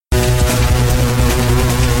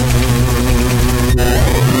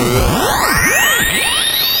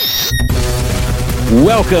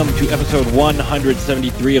Welcome to episode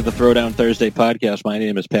 173 of the Throwdown Thursday podcast. My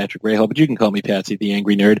name is Patrick Rahal, but you can call me Patsy the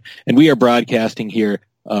Angry Nerd. And we are broadcasting here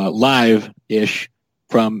live-ish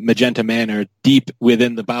from Magenta Manor, deep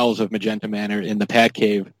within the bowels of Magenta Manor in the Pat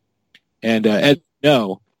Cave. And as you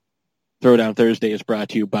know, Throwdown Thursday is brought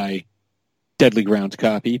to you by Deadly Grounds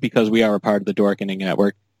Copy, because we are a part of the Dorkening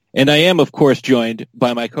Network. And I am, of course, joined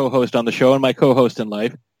by my co-host on the show and my co-host in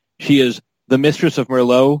life. She is the Mistress of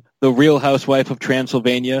Merlot, the Real Housewife of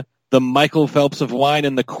Transylvania, the Michael Phelps of wine,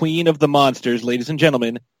 and the Queen of the Monsters. Ladies and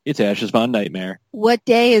gentlemen, it's Ashes Von Nightmare. What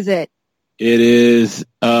day is it? It is,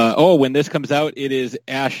 when this comes out, it is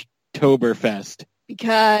Ashtoberfest.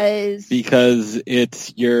 Because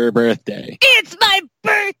it's your birthday. It's my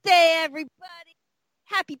birthday, everybody!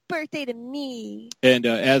 Happy birthday to me! And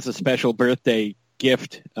as a special birthday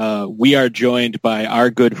gift, we are joined by our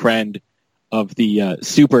good friend of the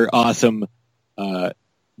super awesome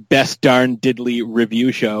Best Darn Diddly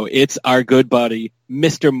review show. It's our good buddy,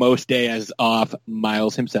 Mr. Most Days Off,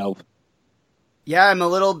 Miles himself. Yeah, I'm a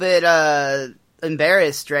little bit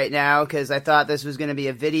embarrassed right now because I thought this was going to be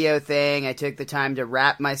a video thing. I took the time to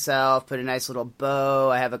wrap myself, put a nice little bow.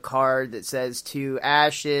 I have a card that says "To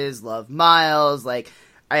Ashes, Love Miles." Like,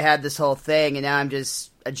 I had this whole thing, and now I'm just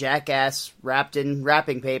a jackass wrapped in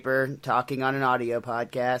wrapping paper talking on an audio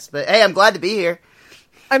podcast. But hey, I'm glad to be here.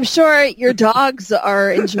 I'm sure your dogs are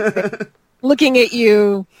enjoying looking at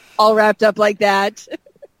you all wrapped up like that.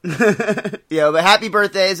 But happy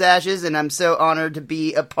birthdays, Ashes, and I'm so honored to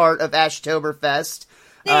be a part of Ashtoberfest.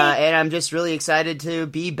 And I'm just really excited to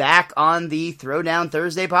be back on the Throwdown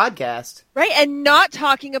Thursday podcast. Right, and not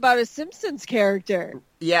talking about a Simpsons character.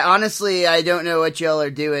 Yeah, honestly, I don't know what y'all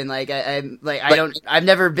are doing. I've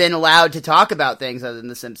never been allowed to talk about things other than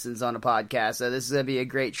The Simpsons on a podcast, so this is gonna be a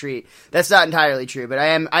great treat. That's not entirely true, but I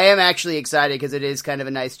am actually excited because it is kind of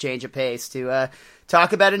a nice change of pace to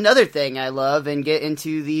talk about another thing I love and get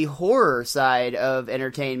into the horror side of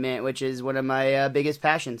entertainment, which is one of my biggest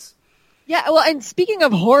passions. Yeah, well, and speaking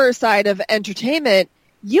of horror side of entertainment,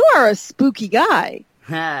 you are a spooky guy.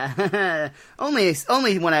 only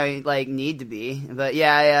when I need to be, but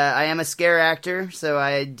yeah, I am a scare actor, so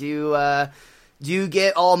I do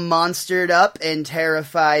get all monstered up and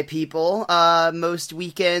terrify people most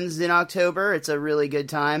weekends in October. It's a really good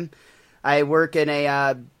time. I work in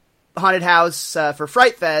a haunted house for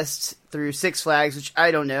Fright Fest through Six Flags, which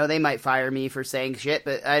I don't know. They might fire me for saying shit,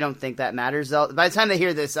 but I don't think that matters. By the time they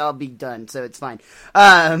hear this, I'll be done, so it's fine.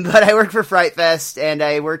 But I work for Fright Fest, and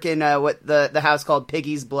I work in what the house called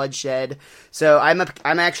Piggy's Bloodshed. So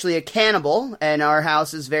I'm actually a cannibal, and our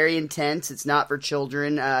house is very intense. It's not for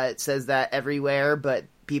children. It says that everywhere, but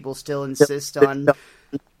people still insist on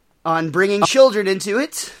bringing children into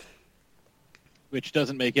it. Which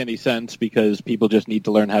doesn't make any sense because people just need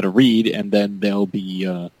to learn how to read, and then they'll be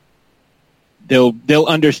they'll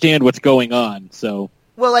understand what's going on. So,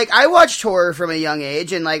 well, I watched horror from a young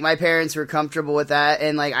age, and my parents were comfortable with that,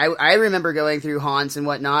 and I remember going through haunts and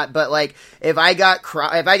whatnot. But if I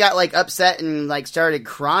got upset and started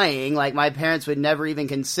crying, my parents would never even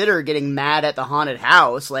consider getting mad at the haunted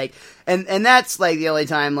house. And that's the only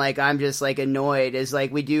time I'm just annoyed is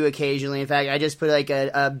we do occasionally. In fact, I just put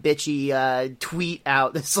a bitchy tweet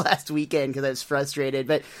out this last weekend because I was frustrated.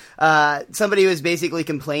 But somebody was basically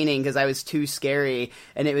complaining because I was too scary,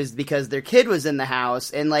 and it was because their kid was in the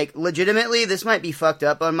house. And legitimately, this might be fucked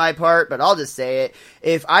up on my part, but I'll just say it.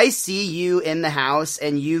 If I see you in the house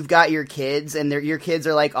and you've got your kids and your kids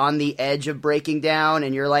are on the edge of breaking down,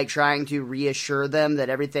 and you're trying to reassure them that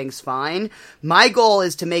everything's fine, my goal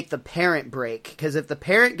is to make the parent break, because if the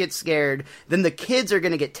parent gets scared, then the kids are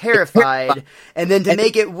going to get terrified, and then to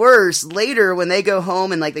make it worse, later when they go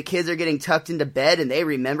home and the kids are getting tucked into bed and they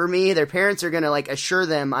remember me, their parents are going to assure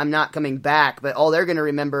them I'm not coming back, but all they're going to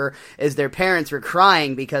remember is their parents were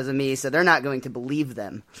crying because of me, so they're not going to believe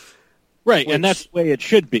them. Right, and that's the way it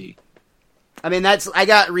should be. I mean, I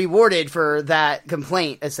got rewarded for that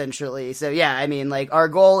complaint, essentially. So, yeah, I mean, our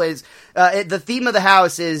goal is, the theme of the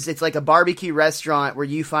house is, it's a barbecue restaurant where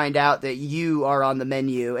you find out that you are on the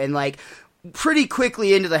menu. And, pretty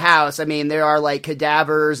quickly into the house, I mean, there are,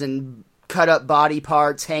 cadavers and cut up body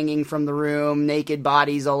parts hanging from the room, naked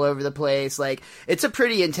bodies all over the place. It's a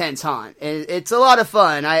pretty intense haunt, and it's a lot of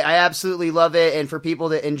fun. I absolutely love it. And for people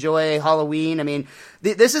that enjoy Halloween, I mean,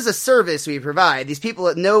 this is a service we provide. These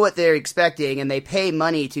people know what they're expecting, and they pay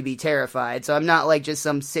money to be terrified. So I'm not just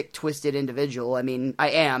some sick, twisted individual. I mean,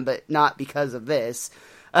 I am, but not because of this.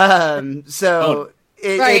 It's an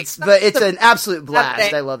absolute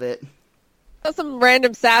blast. I love it. Some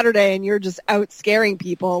random Saturday and you're just out scaring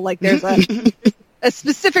people. There's a a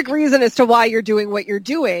specific reason as to why you're doing what you're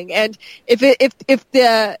doing. And if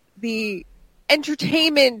the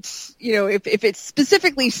entertainment, if it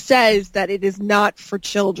specifically says that it is not for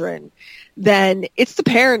children, then it's the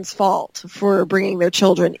parents' fault for bringing their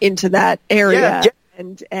children into that area. Yeah.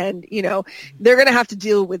 And they're going to have to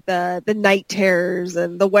deal with the night terrors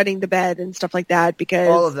and the wetting the bed and stuff like that, because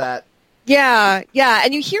all of that. Yeah.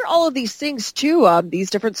 And you hear all of these things too, these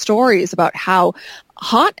different stories about how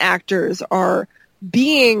haunt actors are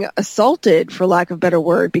being assaulted, for lack of a better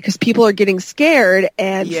word, because people are getting scared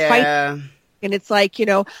and fighting. And it's like,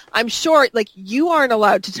 I'm sure, like, you aren't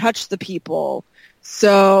allowed to touch the people,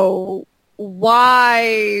 so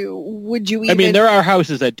why would you even... I mean, there are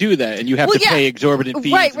houses that do that, and you have to pay exorbitant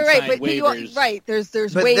fees and sign waivers. Right, there's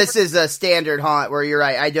but waivers. This is a standard haunt where you're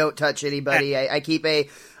right, I don't touch anybody. I keep a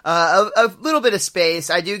little bit of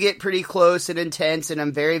space. I do get pretty close and intense, and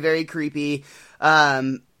I'm very, very creepy.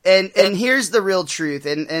 And here's the real truth,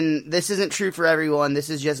 and this isn't true for everyone,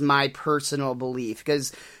 this is just my personal belief,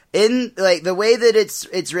 because in, like, the way that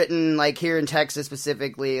it's written, like, here in Texas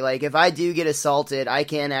specifically, like, if I do get assaulted, I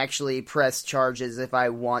can actually press charges if I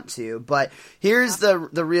want to. But here's the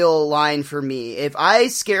real line for me. If I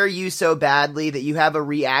scare you so badly that you have a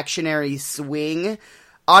reactionary swing,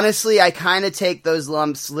 honestly, I kind of take those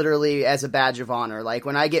lumps literally as a badge of honor. Like,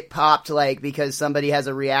 when I get popped, like, because somebody has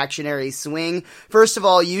a reactionary swing, first of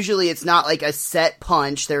all, usually it's not, like, a set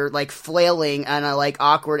punch. They're, like, flailing on a, like,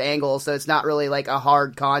 awkward angle, so it's not really, like, a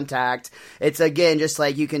hard contact. It's, again, just,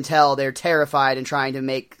 like, you can tell they're terrified and trying to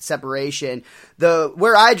make separation.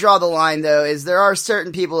 Where I draw the line, though, is there are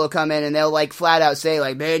certain people who come in and they'll, like, flat out say,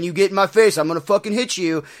 like, man, you get in my face, I'm gonna fucking hit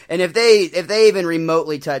you. And if they even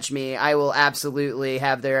remotely touch me, I will absolutely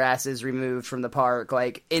have their asses removed from the park,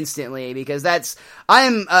 like, instantly, because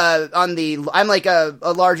I'm like a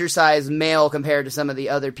larger size male compared to some of the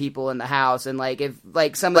other people in the house, and, like, if,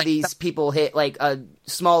 like, some of these people hit, like, a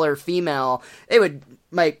smaller female, it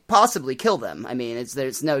might possibly kill them. I mean,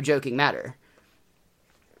 there's no joking matter.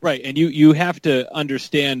 Right, and you have to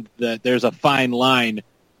understand that there's a fine line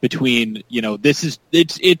between,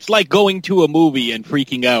 it's like going to a movie and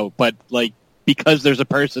freaking out, but, like, because there's a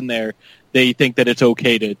person there, they think that it's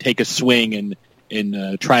okay to take a swing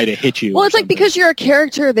and try to hit you. Well, it's like, because you're a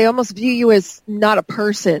character, they almost view you as not a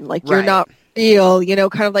person, like you're not real,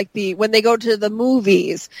 kind of like when they go to the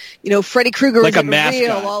movies, Freddy Krueger like is a mascot.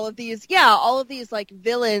 real, all of these like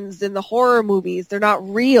villains in the horror movies, they're not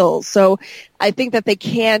real. So I think that they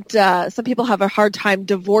can't, some people have a hard time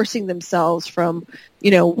divorcing themselves from,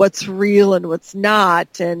 what's real and what's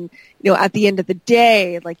not. And, at the end of the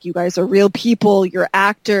day, like, you guys are real people, you're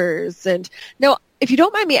actors. And now, if you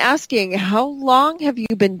don't mind me asking, how long have you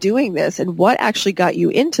been doing this, and what actually got you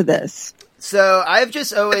into this? So, I've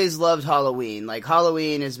just always loved Halloween. Like,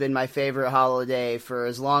 Halloween has been my favorite holiday for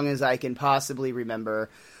as long as I can possibly remember.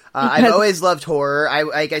 I've always loved horror.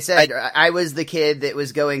 Like I said, I was the kid that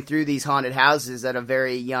was going through these haunted houses at a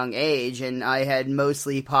very young age, and I had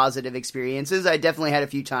mostly positive experiences. I definitely had a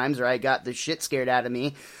few times where I got the shit scared out of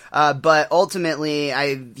me. But ultimately,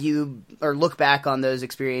 I view or look back on those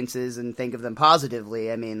experiences and think of them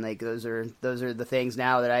positively. I mean, like, those are the things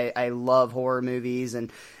now that I love horror movies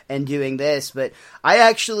and doing this. But I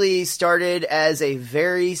actually started as a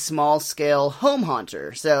very small scale home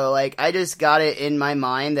haunter. So, like, I just got it in my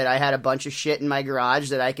mind that I had a bunch of shit in my garage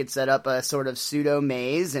that I could set up a sort of pseudo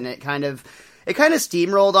maze, and it kind of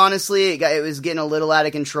steamrolled, honestly. It was getting a little out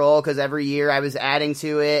of control because every year I was adding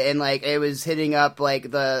to it, and, like, it was hitting up, like,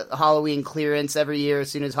 the Halloween clearance every year as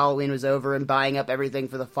soon as Halloween was over and buying up everything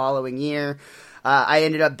for the following year. I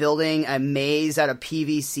ended up building a maze out of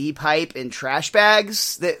PVC pipe and trash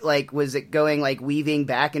bags that, like, was going, like, weaving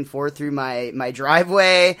back and forth through my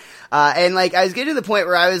driveway. And, like, I was getting to the point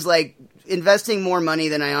where I was, like, investing more money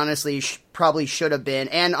than I honestly probably should have been,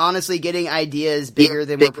 and honestly getting ideas bigger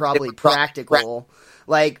than were probably practical.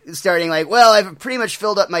 Like, starting like, well, I've pretty much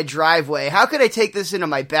filled up my driveway. How could I take this into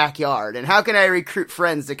my backyard? And how can I recruit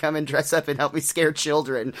friends to come and dress up and help me scare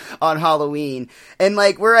children on Halloween? And,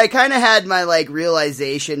 like, where I kind of had my, like,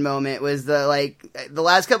 realization moment was the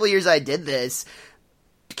last couple of years I did this,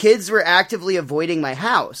 kids were actively avoiding my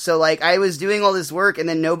house. So, like, I was doing all this work and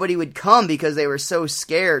then nobody would come because they were so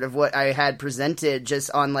scared of what I had presented just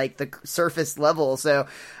on, like, the surface level. So,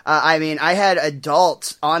 I mean, I had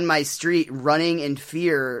adults on my street running in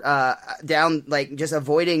fear, down, like, just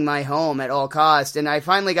avoiding my home at all costs. And I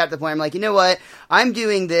finally got to the point, I'm like, you know what? I'm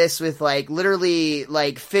doing this with, like, literally,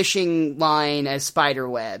 like, fishing line as spider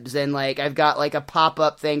webs. And, like, I've got, like, a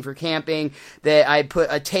pop-up thing for camping that I put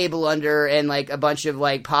a table under and, like, a bunch of,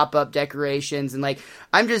 like, like pop-up decorations, and like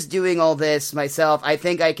I'm just doing all this myself. I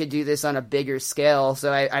think I could do this on a bigger scale,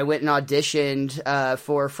 so I went and auditioned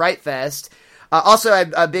for Fright Fest. Also,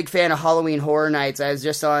 I'm a big fan of Halloween Horror Nights. I was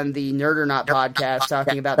just on the Nerd or Not podcast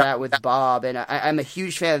talking about that with Bob, and I'm a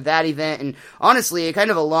huge fan of that event. And honestly,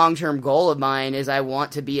 kind of a long-term goal of mine is I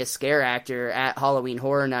want to be a scare actor at Halloween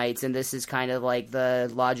Horror Nights, and this is kind of like the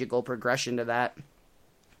logical progression to that.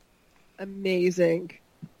 Amazing.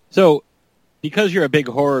 So, because you're a big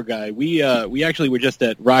horror guy, we actually were just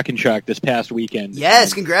at Rock and Shock this past weekend.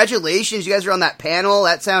 Yes, congratulations! You guys were on that panel.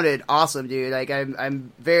 That sounded awesome, dude. Like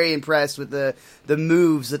I'm very impressed with the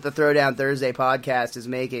moves that the Throwdown Thursday podcast is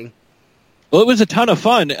making. Well, it was a ton of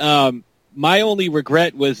fun. My only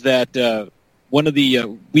regret was that one of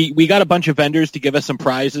the we got a bunch of vendors to give us some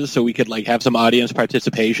prizes so we could like have some audience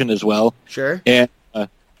participation as well. Sure. And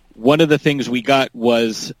one of the things we got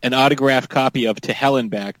was an autographed copy of To Hell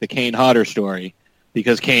and Back, the Kane Hodder story,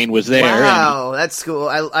 because Kane was there. Wow, that's cool.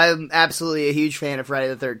 I'm absolutely a huge fan of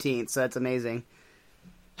Friday the 13th, so that's amazing.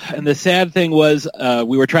 And the sad thing was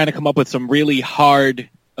we were trying to come up with some really hard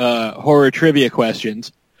horror trivia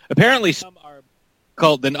questions. Apparently some are more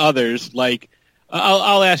difficult than others. Like,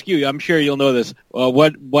 I'll ask you, I'm sure you'll know this.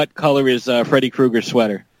 What color is Freddy Krueger's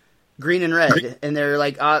sweater? Green and red, and they're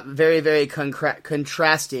like very, very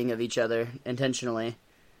contrasting of each other intentionally.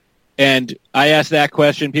 And I asked that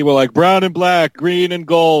question. People were like brown and black, green and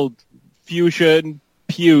gold, fuchsia and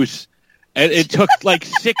puce. And it took like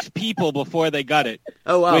 6 people before they got it.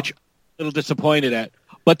 Oh wow! Which I'm a little disappointed at.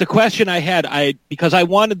 But the question I had, because I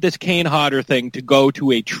wanted this Kane Hodder thing to go to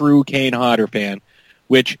a true Kane Hodder fan,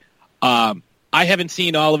 which I haven't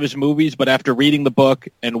seen all of his movies, but after reading the book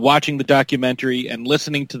and watching the documentary and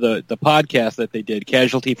listening to the podcast that they did,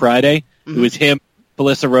 Casualty Friday, it was him,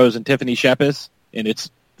 Felissa Rose, and Tiffany Shepis, and it's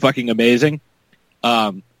fucking amazing.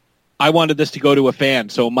 I wanted this to go to a fan,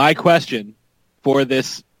 so my question for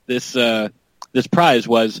this prize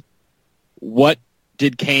was, what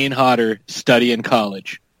did Kane Hodder study in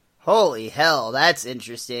college? Holy hell, that's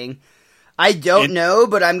interesting. I don't know,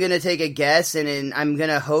 but I'm going to take a guess, and I'm going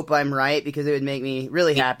to hope I'm right because it would make me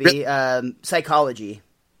really happy. Psychology.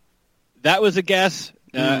 That was a guess,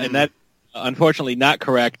 and that, unfortunately, not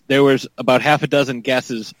correct. There was about half a dozen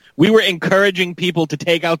guesses. We were encouraging people to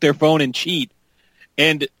take out their phone and cheat,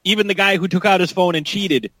 and even the guy who took out his phone and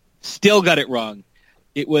cheated still got it wrong.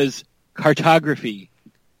 It was cartography.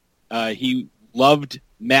 He loved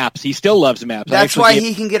maps. He still loves maps. That's why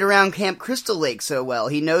he can get around Camp Crystal Lake so well.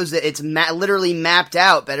 He knows that it's literally mapped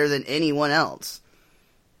out better than anyone else.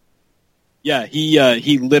 Yeah,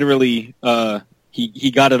 he literally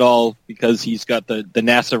he got it all because he's got the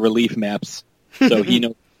NASA relief maps, so he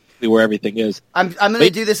knows where everything is. I'm going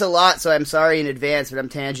to do this a lot, so I'm sorry in advance, but I'm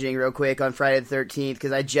tangenting real quick on Friday the 13th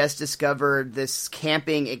because I just discovered this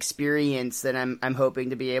camping experience that I'm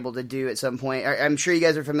hoping to be able to do at some point. I'm sure you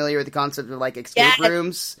guys are familiar with the concept of like escape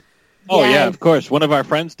rooms. Oh, yeah, of course. One of our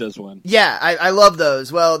friends does one. Yeah, I love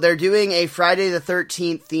those. Well, they're doing a Friday the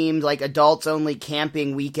 13th themed, like, adults-only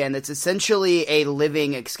camping weekend that's essentially a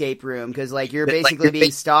living escape room, because, like, you're basically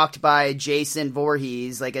being stalked by Jason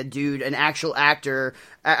Voorhees, like a dude, an actual actor.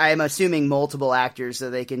 I'm assuming multiple actors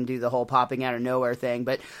so they can do the whole popping out of nowhere thing,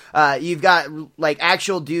 but you've got, like,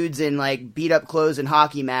 actual dudes in, like, beat-up clothes and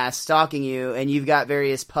hockey masks stalking you, and you've got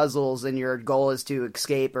various puzzles, and your goal is to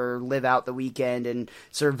escape or live out the weekend and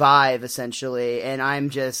survive, essentially, and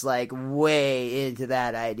I'm just, like, way into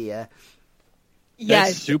that idea. Yes,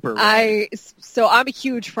 that's super rad. So I'm a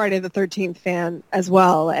huge Friday the 13th fan as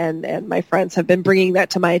well, and my friends have been bringing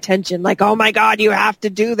that to my attention, like, oh my god, you have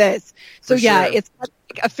to do this. So yeah, it's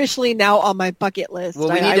officially now on my bucket list. Well,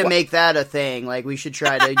 we need to make that a thing. Like, we should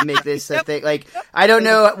try to make this a thing. Like, I don't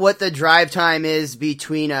know what the drive time is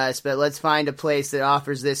between us, but let's find a place that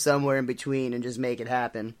offers this somewhere in between and just make it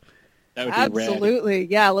happen. That would be absolutely rad.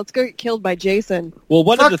 Yeah, let's go get killed by Jason. Well,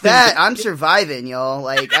 Fuck of the things I'm surviving, y'all.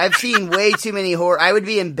 Like, I've seen way too many horror. I would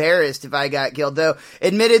be embarrassed if I got killed, though.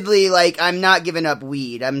 Admittedly, like, I'm not giving up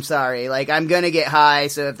weed. I'm sorry. Like, I'm gonna get high.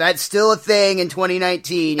 So if that's still a thing in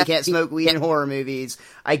 2019, you can't smoke weed in horror movies.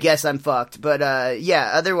 I guess I'm fucked. But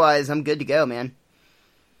yeah, otherwise, I'm good to go, man.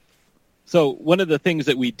 So one of the things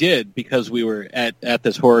that we did, because we were at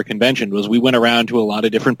this horror convention, was we went around to a lot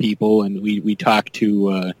of different people, and we talked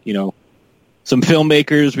to some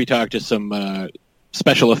filmmakers, we talked to some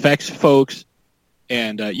special effects folks,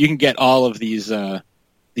 and you can get all of these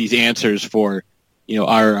answers for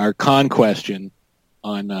our con question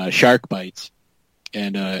on Shark Bites.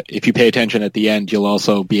 And if you pay attention at the end, you'll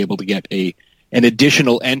also be able to get an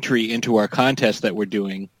additional entry into our contest that we're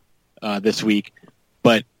doing this week.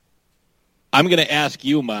 But I'm going to ask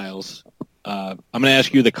you, Miles, I'm going to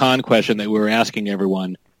ask you the con question that we were asking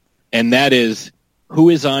everyone, and that is, who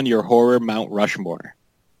is on your horror Mount Rushmore?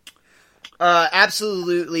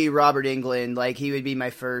 Absolutely Robert Englund. Like, he would be my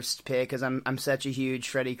first pick because I'm such a huge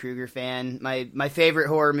Freddy Krueger fan. My favorite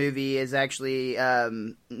horror movie is actually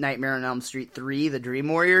Nightmare on Elm Street 3, The Dream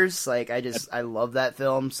Warriors. Like, I love that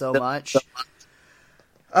film so much.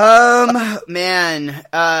 Man,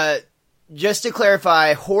 just to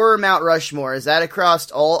clarify, horror Mount Rushmore, is that across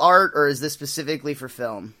all art or is this specifically for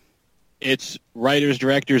film? It's writers,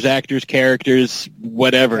 directors, actors, characters,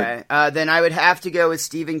 whatever. Okay. Then I would have to go with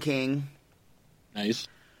Stephen King. Nice.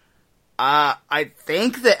 I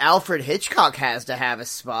think that Alfred Hitchcock has to have a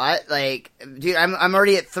spot. Like, dude, I'm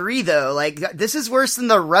already at 3 though. Like, this is worse than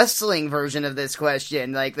the wrestling version of this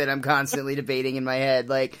question, like, that I'm constantly debating in my head.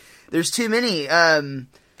 Like, there's too many.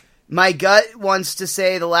 My gut wants to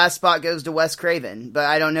say the last spot goes to Wes Craven, but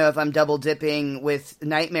I don't know if I'm double dipping with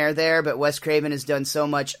Nightmare there, but Wes Craven has done so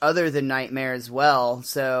much other than Nightmare as well,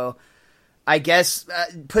 so I guess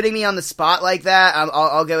putting me on the spot like that,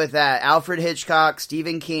 I'll go with that. Alfred Hitchcock,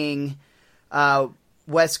 Stephen King,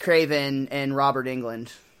 Wes Craven, and Robert Englund.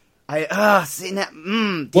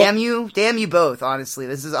 Damn you both, honestly.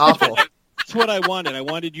 This is awful. That's what I wanted. I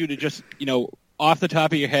wanted you to just, off the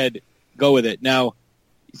top of your head, go with it. Now,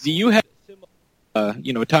 see, you had,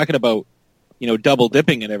 talking about, double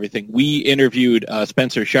dipping and everything. We interviewed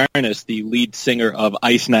Spencer Sharness, the lead singer of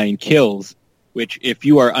Ice Nine Kills, which, if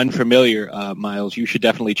you are unfamiliar, Miles, you should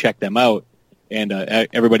definitely check them out, and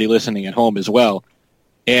everybody listening at home as well.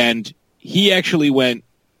 And he actually went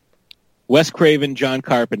Wes Craven, John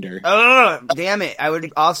Carpenter. Oh, damn it. I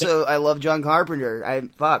love John Carpenter. John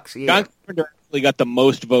Carpenter actually got the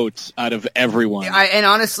most votes out of everyone. And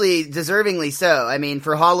honestly, deservingly so. I mean,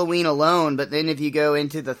 for Halloween alone, but then if you go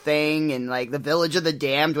into The Thing and, like, The Village of the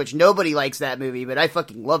Damned, which nobody likes that movie, but I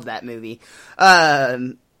fucking love that movie.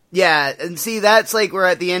 Yeah, and see, that's like where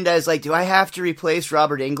at the end I was like, do I have to replace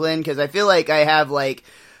Robert Englund? Because I feel like I have, like,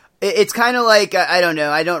 it's kind of like, I don't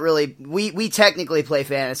know, I don't really, we technically play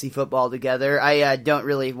fantasy football together. I don't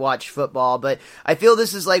really watch football, but I feel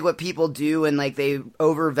this is like what people do when, like, they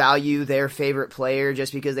overvalue their favorite player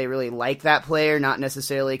just because they really like that player, not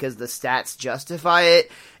necessarily because the stats justify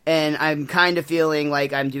it. And I'm kind of feeling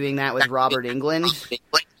like I'm doing that with Robert Englund.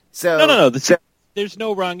 So No. There's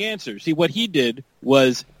no wrong answer. See, what he did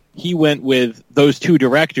was he went with those two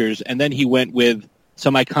directors, and then he went with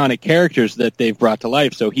some iconic characters that they've brought to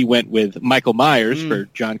life. So he went with Michael Myers for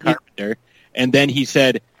John Carpenter, and then he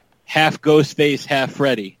said half Ghostface, half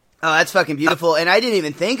Freddy. Oh, that's fucking beautiful. And I didn't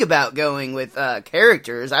even think about going with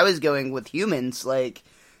characters. I was going with humans, like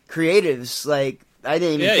creatives. Like, I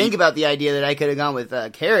didn't even think about the idea that I could have gone with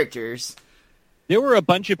characters. There were a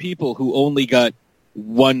bunch of people who only got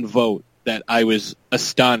one vote that I was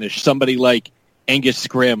astonished. Somebody like Angus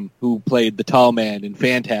Scrimm, who played the tall man in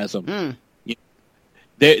Phantasm.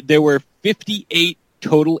 There were 58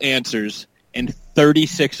 total answers, and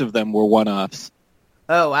 36 of them were one-offs.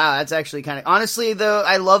 Oh, wow, that's actually kind of... Honestly, though,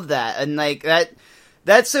 I love that, and, like,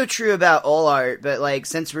 that's so true about all art, but, like,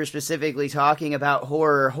 since we're specifically talking about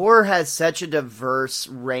horror has such a diverse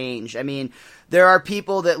range. I mean, there are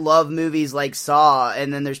people that love movies like Saw,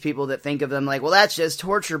 and then there's people that think of them like, well, that's just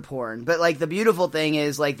torture porn. But, like, the beautiful thing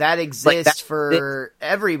is, like, that exists for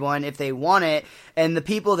everyone if they want it, and the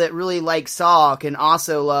people that really like Saw can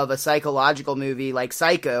also love a psychological movie like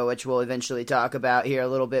Psycho, which we'll eventually talk about here a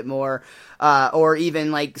little bit more, or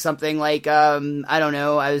even, like, something like, I don't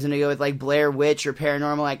know, I was gonna go with, like, Blair Witch or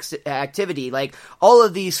Paranormal Activity. Like, all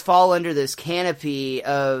of these fall under this canopy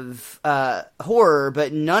of horror,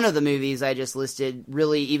 but none of the movies I just listed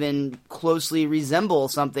really even closely resemble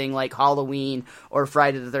something like Halloween or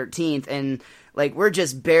Friday the 13th, and like, we're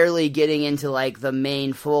just barely getting into, like, the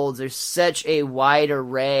main folds. There's such a wide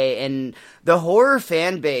array, and the horror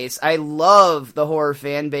fan base, I love the horror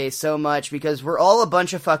fan base so much because we're all a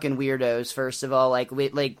bunch of fucking weirdos, first of all. Like,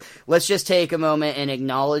 let's just take a moment and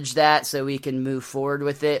acknowledge that so we can move forward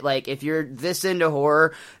with it. Like, if you're this into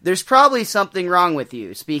horror, there's probably something wrong with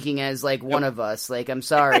you, speaking as, like, one of us. Like, I'm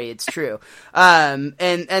sorry, it's true. And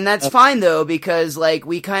that's fine, though, because, like,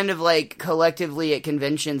 we kind of, like, collectively at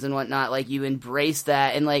conventions and whatnot, like, you embrace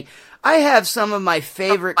that, and, like, I have some of my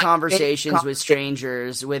favorite conversations with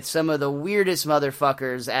strangers with some of the weirdest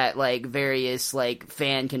motherfuckers at, like, various, like,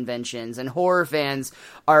 fan conventions, and horror fans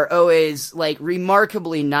are always, like,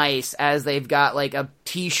 remarkably nice as they've got, like, a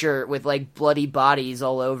t-shirt with, like, bloody bodies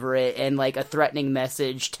all over it and, like, a threatening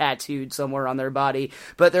message tattooed somewhere on their body,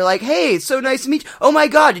 but they're like, hey, it's so nice to meet you. Oh my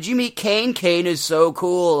god, did you meet Kane? Kane is so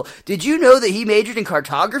cool. Did you know that he majored in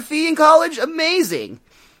cartography in college? Amazing.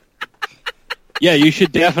 Yeah, you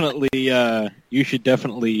should definitely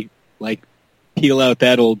like peel out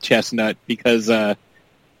that old chestnut because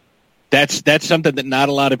that's something that not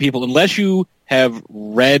a lot of people, unless you have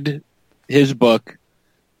read his book,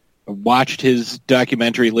 watched his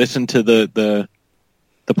documentary, listened to the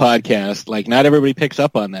podcast, like not everybody picks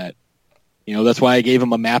up on that. You know, that's why I gave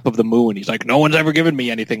him a map of the moon. He's like, no one's ever given me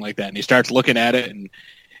anything like that. And he starts looking at it, and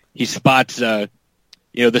he spots, the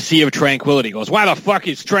Sea of Tranquility. He goes, why the fuck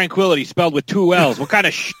is Tranquility spelled with 2 L's? What kind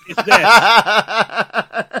of shit is this?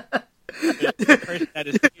 The person at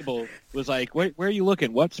his table was like, where are you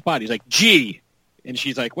looking? What spot? He's like, G. And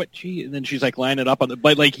she's like, what G? And then she's like lining up on the,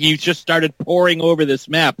 but like he just started poring over this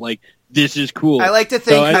map. Like, this is cool. I like to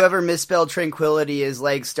think whoever misspelled Tranquility is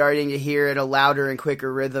like starting to hear it a louder and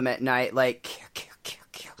quicker rhythm at night, like kill,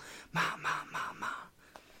 ma.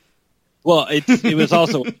 Well, it was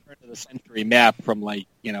also a turn of the century map from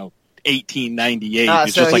 1898.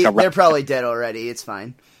 It's so just like they're probably dead already. It's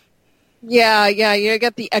fine. Yeah, you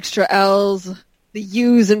got the extra L's, the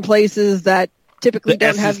U's in places that typically don't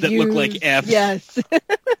S's have that U's. look like F's. Yes.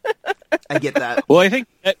 I get that. Well, I think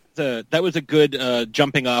that was a good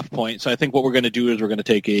jumping off point. So I think what we're going to do is we're going to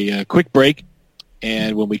take a quick break,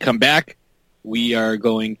 and when we come back, we are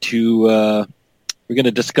going to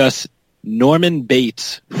discuss Norman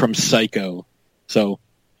Bates from Psycho. So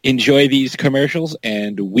enjoy these commercials,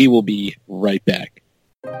 and we will be right back.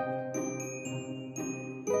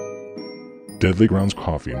 Deadly Grounds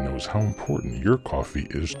Coffee knows how important your coffee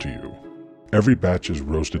is to you. Every batch is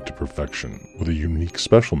roasted to perfection with a unique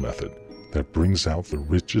special method that brings out the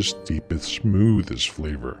richest, deepest, smoothest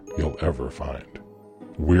flavor you'll ever find.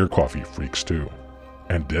 We're coffee freaks too,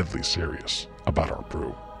 and deadly serious about our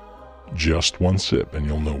brew. Just one sip and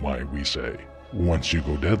you'll know why we say, once you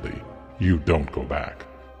go deadly, you don't go back.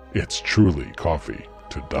 It's truly coffee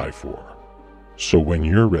to die for. So when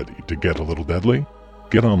you're ready to get a little deadly,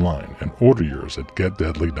 get online and order yours at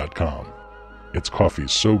getdeadly.com. It's coffee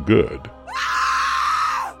so good,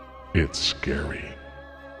 it's scary.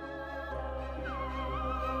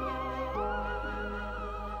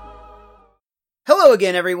 Hello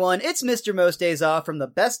again, everyone. It's Mr. Most Days Off from the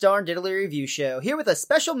Best Darn Diddly Review Show, here with a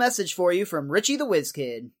special message for you from Richie the Whiz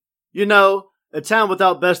Kid. You know, a town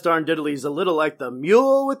without Best Darn Diddly is a little like the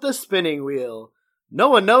mule with the spinning wheel. No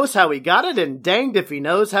one knows how he got it, and danged if he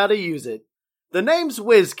knows how to use it. The name's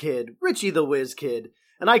Whiz Kid, Richie the Whiz Kid,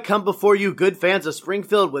 and I come before you good fans of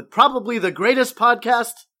Springfield with probably the greatest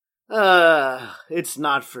podcast. It's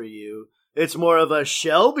not for you. It's more of a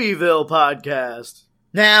Shelbyville podcast.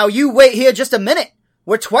 Now, you wait here just a minute.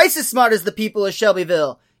 We're twice as smart as the people of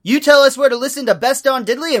Shelbyville. You tell us where to listen to Best Darn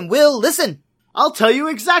Diddly and we'll listen. I'll tell you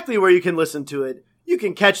exactly where you can listen to it. You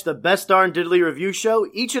can catch the Best Darn Diddly Review Show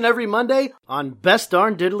each and every Monday on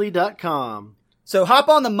bestdarndiddly.com. So hop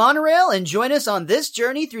on the monorail and join us on this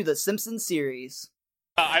journey through the Simpsons series.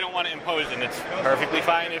 I don't want to impose, and it's perfectly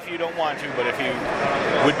fine if you don't want to, but if you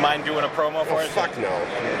would mind doing a promo for it. Fuck no.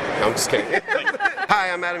 I'm just kidding.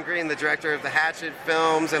 Hi, I'm Adam Green, the director of the Hatchet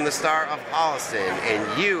films and the star of Holliston,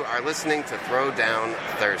 and you are listening to Throwdown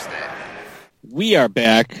Thursday. We are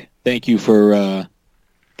back. Thank you for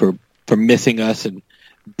missing us and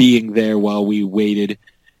being there while we waited.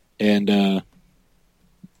 And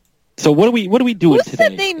so what are we doing Who today?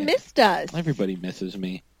 said they missed us? Everybody misses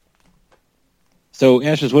me. So,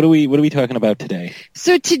 Ashes, what are we talking about today?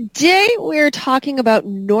 So today we're talking about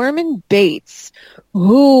Norman Bates,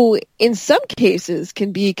 who in some cases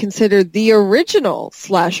can be considered the original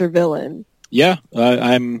slasher villain. Yeah,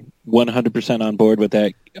 I'm 100% on board with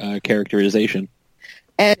that characterization.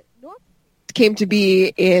 And Norman Bates came to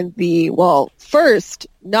be in the, first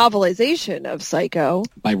novelization of Psycho.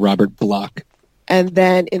 By Robert Bloch. And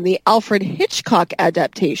then in the Alfred Hitchcock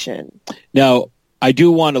adaptation. Now, I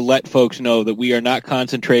do want to let folks know that we are not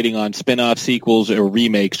concentrating on spin-off sequels or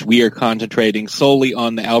remakes. We are concentrating solely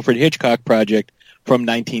on the Alfred Hitchcock project from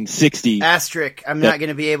 1960. Asterisk, I'm not going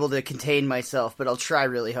to be able to contain myself, but I'll try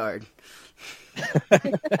really hard.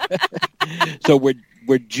 So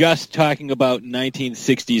we're just talking about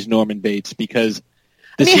 1960s Norman Bates because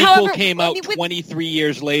the sequel came out 23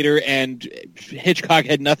 years later and Hitchcock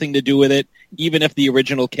had nothing to do with it, even if the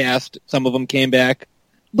original cast, some of them came back.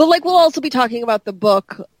 But we'll also be talking about the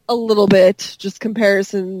book a little bit, just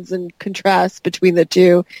comparisons and contrasts between the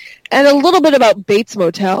two, and a little bit about Bates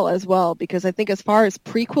Motel as well, because I think as far as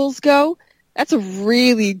prequels go, that's a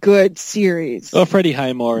really good series. Well, Freddie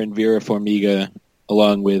Highmore and Vera Farmiga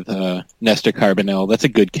along with Nestor Carbonell. That's a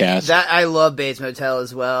good cast. I love Bates Motel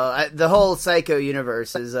as well. The whole Psycho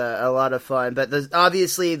universe is a lot of fun, but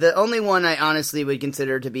obviously the only one I honestly would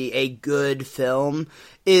consider to be a good film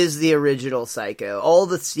is the original Psycho. All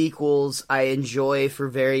the sequels I enjoy for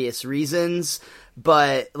various reasons,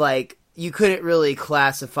 but like you couldn't really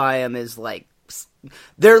classify them as like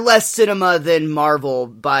they're less cinema than Marvel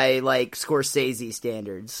by like Scorsese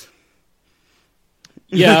standards.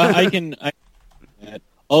 Yeah, I can.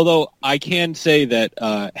 Although I can say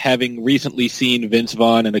that having recently seen Vince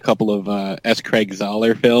Vaughn in a couple of S. Craig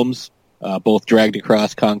Zahler films, both Dragged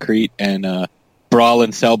Across Concrete and Brawl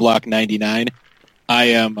in Cell Block 99, I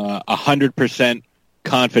am 100%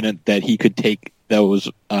 confident that he could take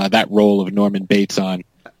that role of Norman Bates on,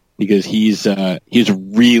 because he's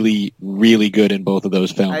really, really good in both of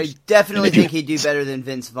those films. I definitely think he'd do better than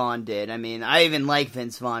Vince Vaughn did. I mean, I even like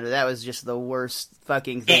Vince Vaughn, but that was just the worst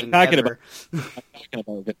fucking thing ever. I'm talking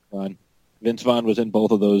about Vince Vaughn. Vince Vaughn was in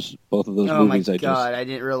both of those oh movies. Oh my god, I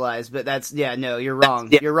didn't realize. But no, you're wrong.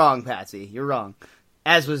 Yeah. You're wrong, Patsy. You're wrong.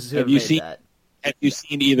 As was Have you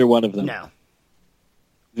seen either one of them? No.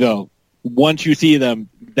 No. Once you see them,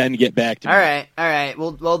 then get back to me. All right.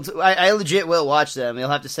 Well, I legit will watch them. You'll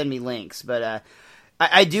have to send me links, but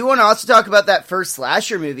I do want to also talk about that first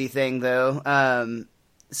slasher movie thing, though.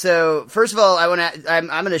 So first of all,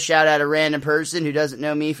 I'm going to shout out a random person who doesn't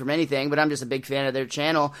know me from anything, but I'm just a big fan of their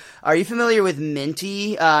channel. Are you familiar with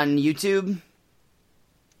Minty on YouTube?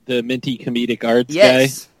 The Minty Comedic Arts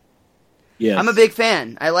yes. guy? Yes. I'm a big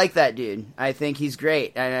fan. I like that dude. I think he's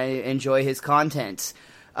great, and I enjoy his content.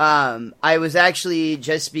 I was actually,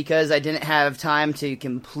 just because I didn't have time to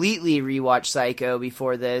completely rewatch Psycho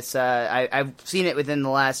before this, I've seen it within the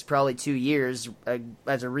last probably 2 years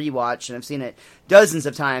as a rewatch, and I've seen it dozens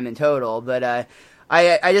of times in total, but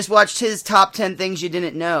I just watched his top 10 things you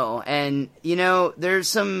didn't know, and, you know, there's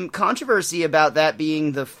some controversy about that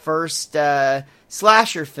being the first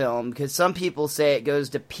slasher film, because some people say it goes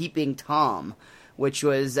to Peeping Tom, which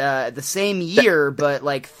was the same year, but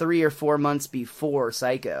like 3 or 4 months before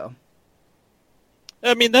Psycho.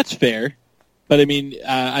 I mean, that's fair. But I mean,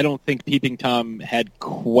 I don't think Peeping Tom had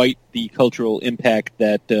quite the cultural impact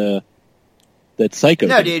that Psycho did.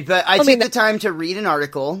 No, dude, but I took the time to read an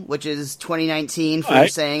article, which is 2019, for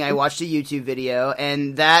saying I watched a YouTube video,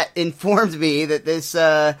 and that informed me that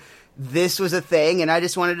this was a thing, and I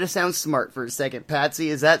just wanted to sound smart for a second. Patsy,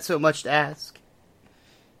 is that so much to ask?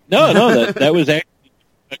 No, that was actually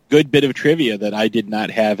a good bit of trivia that I did not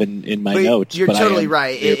have in my notes. You're totally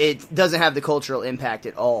right. It doesn't have the cultural impact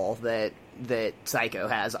at all that Psycho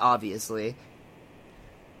has, obviously.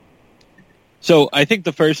 So I think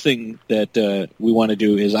the first thing that we want to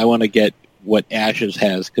do is I want to get what Ashes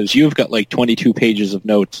has, because you've got like 22 pages of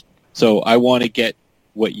notes. So I want to get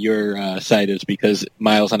what your side is, because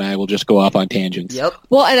Miles and I will just go off on tangents. Yep.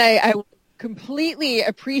 Well, and I completely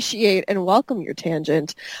appreciate and welcome your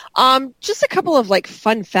tangent. Just a couple of like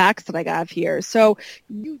fun facts that I got here. So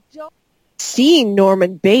you don't see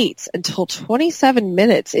Norman Bates until 27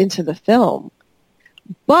 minutes into the film,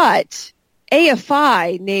 but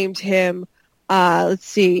AFI named him,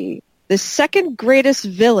 the second greatest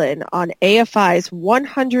villain on AFI's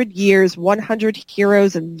 100 Years, 100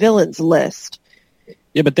 Heroes and Villains list.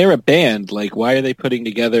 Yeah, but they're a band. Like, why are they putting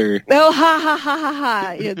together... Oh, ha, ha, ha, ha,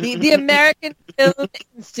 ha. You know, the American Film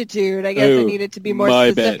Institute. I guess I needed to be more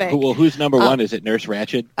specific. Bad. Well, who's number one? Is it Nurse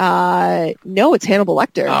Ratched? No, it's Hannibal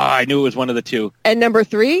Lecter. I knew it was one of the two. And number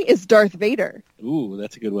 3 is Darth Vader. Ooh,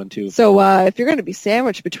 that's a good one, too. So if you're going to be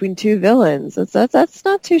sandwiched between two villains, that's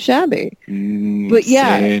not too shabby. But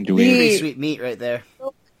yeah. Pretty sweet meat right there.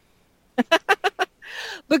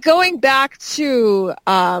 But going back to...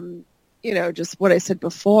 just what I said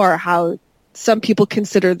before, how some people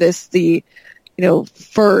consider this the,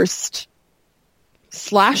 first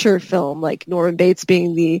slasher film, like Norman Bates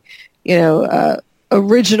being the,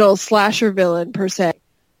 original slasher villain per se.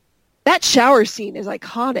 That shower scene is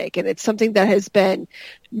iconic, and it's something that has been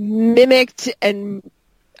mimicked and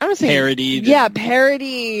I don't say parodied. Yeah,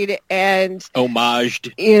 parodied and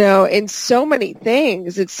homaged. In so many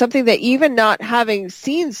things. It's something that even not having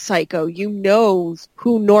seen Psycho, you know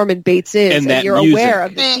who Norman Bates is, and you're music. aware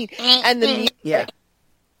of the scene and the music. Yeah.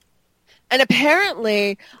 And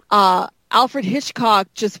apparently, Alfred Hitchcock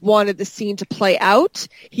just wanted the scene to play out.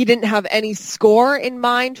 He didn't have any score in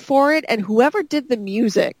mind for it, and whoever did the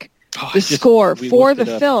music, score for the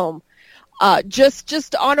film.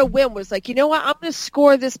 Just on a whim was like, you know what, I'm going to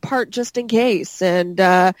score this part just in case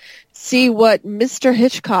and see what Mr.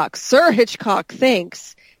 Hitchcock, Sir Hitchcock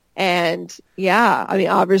thinks. And yeah, I mean,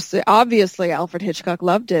 obviously Alfred Hitchcock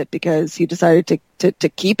loved it because he decided to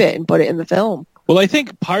keep it and put it in the film. Well, I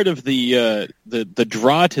think part of the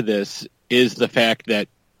draw to this is the fact that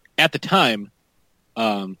at the time,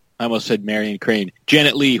 I almost said Marion Crane,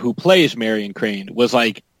 Janet Leigh, who plays Marion Crane, was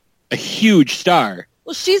like a huge star.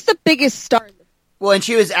 Well, she's the biggest star. Well, and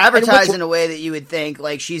she was advertised in a way that you would think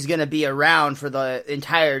like she's going to be around for the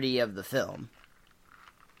entirety of the film.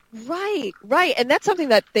 Right. And that's something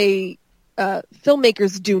that they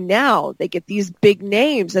filmmakers do now. They get these big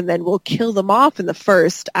names and then we'll kill them off in the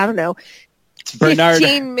first, I don't know,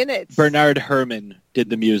 15 minutes. Bernard Herrmann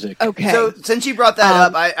did the music. Okay. So since you brought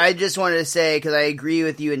that up, I just wanted to say, because I agree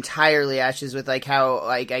with you entirely, Ashes, with like how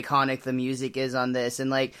like iconic the music is on this,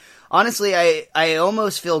 and like honestly, I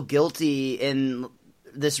almost feel guilty in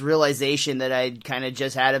this realization that I kind of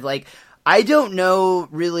just had of like, I don't know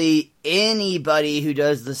really anybody who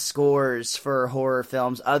does the scores for horror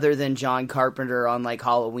films other than John Carpenter on like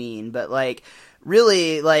Halloween, but like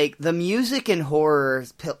really like the music in horror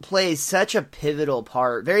plays such a pivotal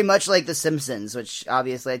part, very much like The Simpsons, which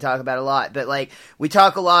obviously I talk about a lot, but like we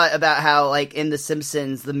talk a lot about how like in The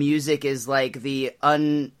Simpsons the music is like the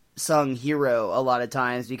unsung hero a lot of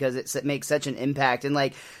times because it makes such an impact, and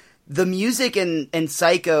like the music in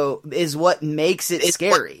Psycho is what makes it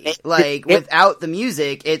scary. Like, without the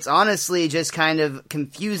music, it's honestly just kind of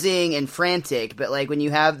confusing and frantic. But, like, when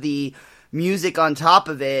you have the music on top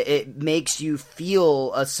of it, it makes you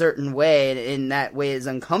feel a certain way. And in that way is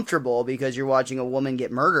uncomfortable because you're watching a woman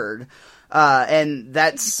get murdered. And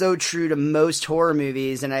that's so true to most horror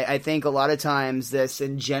movies. And I think a lot of times this,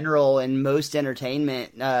 in general, in most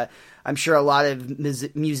entertainment, I'm sure a lot of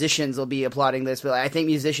musicians will be applauding this, but I think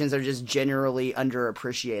musicians are just generally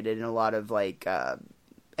underappreciated in a lot of like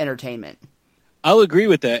entertainment. I'll agree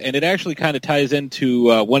with that, and it actually kind of ties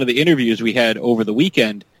into one of the interviews we had over the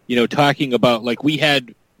weekend. You know, talking about like we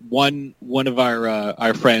had one of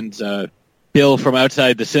our friends, Bill from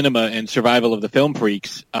Outside the Cinema and Survival of the Film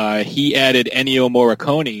Freaks. He added Ennio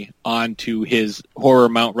Morricone onto his horror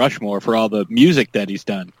Mount Rushmore for all the music that he's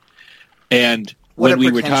done, and when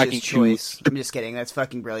we were talking choice. I'm just kidding. That's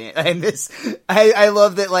fucking brilliant. I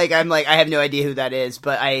love that. Like, I'm like, I have no idea who that is,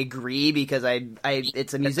 but I agree because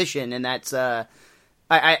it's a musician, and that's well,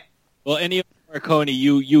 Ennio Morricone,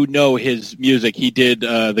 you know his music. He did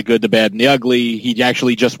The Good, the Bad, and the Ugly. He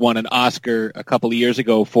actually just won an Oscar a couple of years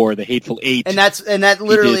ago for The Hateful Eight. And that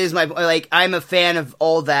literally is my like. I'm a fan of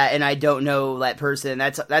all that, and I don't know that person.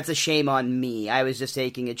 That's a shame on me. I was just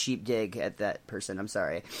taking a cheap dig at that person. I'm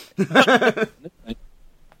sorry.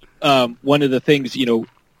 One of the things, you know,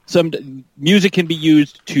 some music can be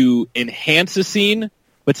used to enhance a scene,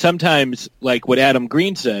 but sometimes, like what Adam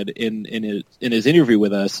Green said in his interview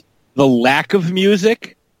with us, the lack of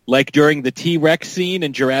music, like during the T-Rex scene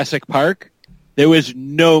in Jurassic Park, there was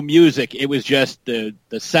no music. It was just the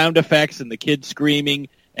sound effects and the kids screaming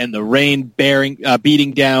and the rain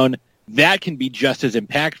beating down. That can be just as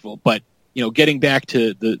impactful. But, you know, getting back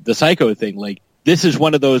to the Psycho thing, like, this is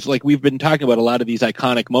one of those, like, we've been talking about a lot of these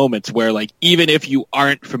iconic moments where, like, even if you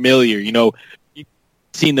aren't familiar, you know, you've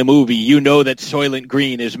seen the movie, you know that Soylent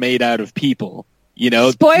Green is made out of people, you know?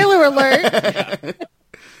 Spoiler alert!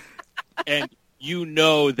 And you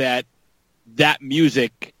know that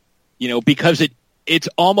music, you know, because it's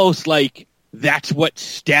almost like that's what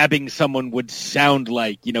stabbing someone would sound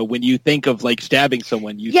like. You know, when you think of like stabbing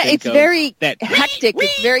someone, you think it's very hectic,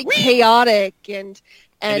 it's very chaotic, and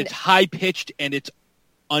it's high pitched and it's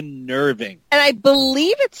unnerving. And I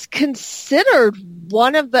believe it's considered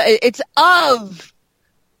one of the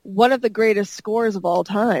greatest scores of all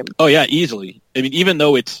time. Oh yeah, easily. I mean, even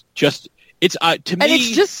though it's to me, and it's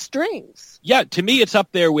just strings. Yeah, to me, it's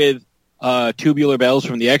up there with Tubular Bells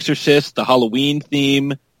from The Exorcist, the Halloween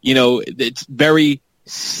theme. You know, it's very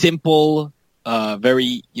simple,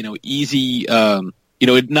 very, you know, easy. You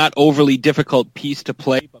know, not overly difficult piece to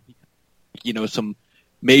play, but you know, some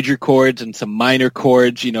major chords and some minor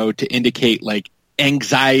chords, you know, to indicate like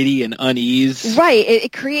anxiety and unease. Right.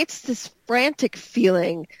 It creates this frantic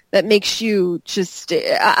feeling that makes you just,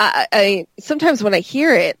 I sometimes when I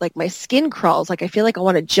hear it, like my skin crawls, like I feel like I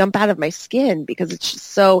want to jump out of my skin because it's just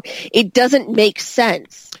so, it doesn't make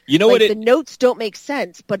sense. You know like the notes don't make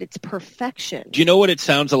sense, but it's perfection. Do you know what it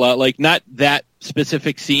sounds a lot like? Not that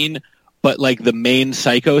specific scene, but like the main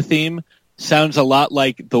Psycho theme sounds a lot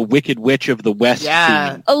like the Wicked Witch of the West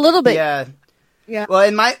theme. A little bit. Yeah. Yeah. Well,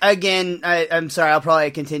 and I'm sorry, I'll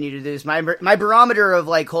probably continue to do this. My barometer of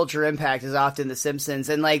like culture impact is often The Simpsons,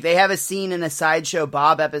 and like they have a scene in a Sideshow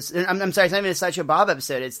Bob episode. I'm sorry, it's not even a Sideshow Bob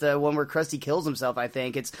episode. It's the one where Krusty kills himself. I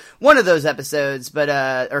think it's one of those episodes, but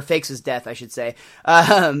or fakes his death, I should say.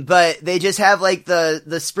 But they just have like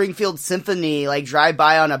the Springfield Symphony like drive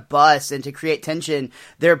by on a bus, and to create tension,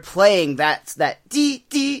 they're playing that dee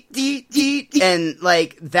dee dee dee, and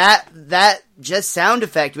like that just sound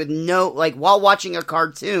effect with no, like, while watching a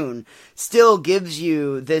cartoon still gives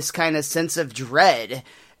you this kind of sense of dread.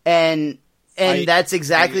 And that's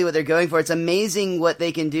exactly what they're going for. It's amazing what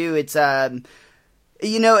they can do. It's,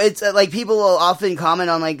 it's like people will often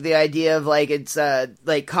comment on like the idea of like, it's,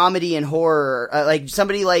 like comedy and horror, like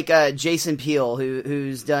somebody like, Jason Peele,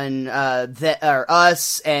 who's done,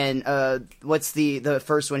 Us and, what's the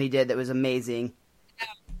first one he did that was amazing?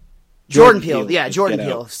 Jordan Peele. Yeah, Jordan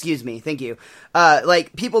Peele. Excuse me. Thank you.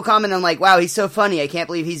 Like, people comment on, like, wow, he's so funny. I can't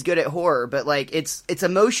believe he's good at horror. But, like, it's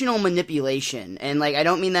emotional manipulation. And, like, I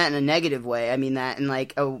don't mean that in a negative way. I mean that in,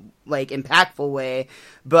 like, a, like, impactful way.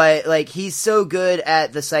 But, like, he's so good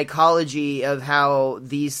at the psychology of how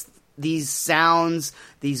these sounds,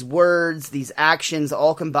 these words, these actions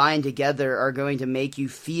all combined together are going to make you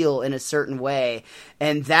feel in a certain way.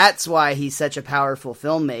 And that's why he's such a powerful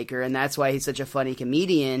filmmaker, and that's why he's such a funny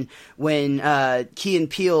comedian. When Key and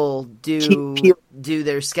Peele do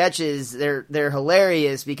their sketches, they're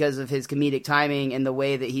hilarious because of his comedic timing and the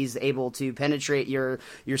way that he's able to penetrate your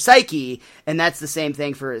psyche, and that's the same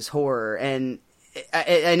thing for his horror. And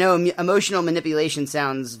I know emotional manipulation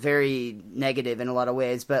sounds very negative in a lot of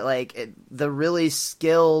ways, but like the really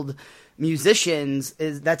skilled musicians,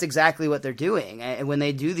 that's exactly what they're doing. And when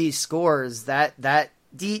they do these scores, that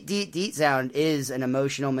deet deet deet sound is an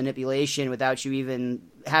emotional manipulation without you even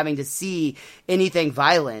having to see anything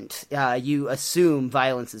violent. You assume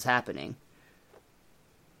violence is happening.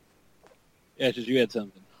 Yeah, because you had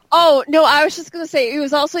something. Oh no, I was just gonna say it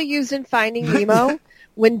was also used in Finding Nemo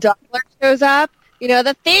when Douglas shows up. You know,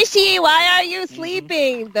 the fishy, why are you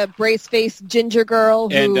sleeping? The brace-faced ginger girl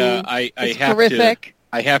who is horrific.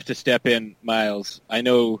 I have to step in, Miles. I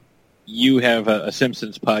know you have a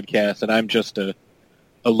Simpsons podcast, and I'm just a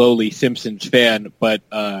lowly Simpsons fan, but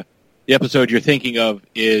the episode you're thinking of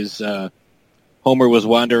is Homer was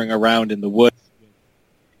wandering around in the woods.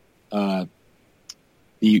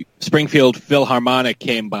 The Springfield Philharmonic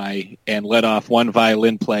came by and let off one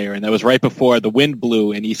violin player, and that was right before the wind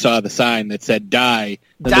blew, and he saw the sign that said "Die."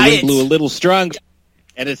 Then the wind blew a little stronger,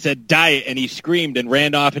 and it said "Diet," and he screamed and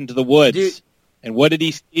ran off into the woods. Dude. And what did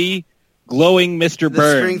he see? Glowing Mr. Burns.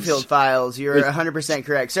 The Springfield Files. You're 100%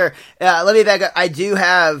 correct, sir. Let me back up. I do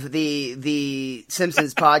have the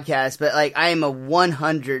Simpsons podcast, but like I am a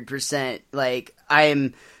 100% like I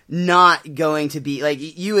am not going to be like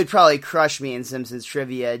you would probably crush me in Simpsons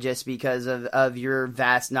trivia just because of your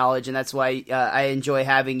vast knowledge, and that's why I enjoy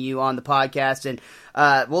having you on the podcast. And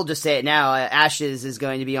we'll just say it now: Ashes is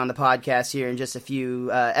going to be on the podcast here in just a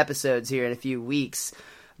few episodes here in a few weeks.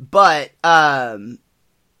 But I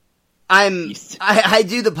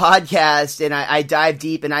do the podcast and I dive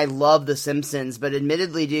deep and I love The Simpsons, but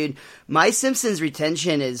admittedly, dude, my Simpsons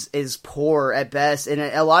retention is poor at best, and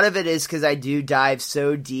a lot of it is because I do dive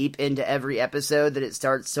so deep into every episode that it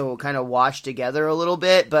starts to kind of wash together a little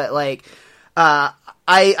bit, but like, I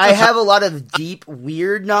have a lot of deep,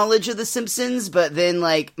 weird knowledge of The Simpsons, but then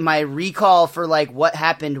like my recall for like what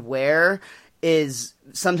happened where is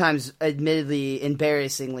sometimes admittedly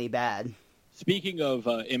embarrassingly bad. Speaking of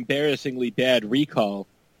embarrassingly bad recall,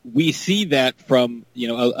 we see that from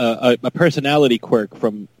a personality quirk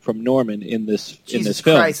from Norman in this film. Jesus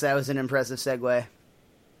Christ, that was an impressive segue.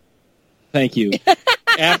 Thank you.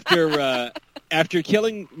 After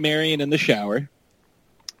killing Marion in the shower,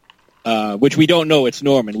 which we don't know it's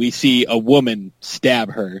Norman, we see a woman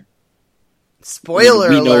stab her.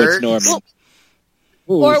 Spoiler alert! We know it's Norman.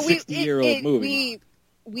 Ooh, or 60-year-old movie.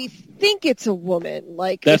 We think it's a woman.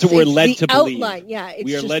 Like that's what we're led to believe. Outline. Yeah, it's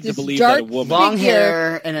we are just led to believe dark that a woman, long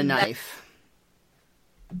hair and a knife.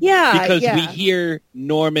 Yeah, because we hear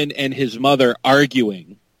Norman and his mother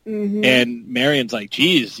arguing, and Marion's like,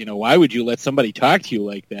 "Geez, why would you let somebody talk to you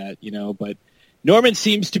like that?" But Norman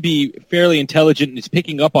seems to be fairly intelligent and is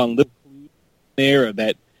picking up on little clues there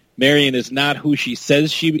that Marion is not who she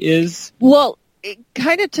says she is. Well,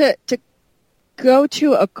 kind of to go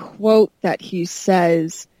to a quote that he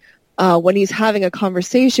says when he's having a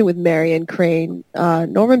conversation with Marion Crane.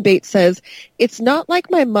 Norman Bates says, "It's not like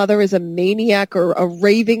my mother is a maniac or a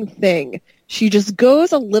raving thing. She just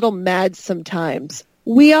goes a little mad sometimes.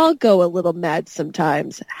 We all go a little mad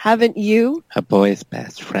sometimes. Haven't you?" A boy's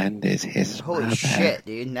best friend is his Holy mother. shit,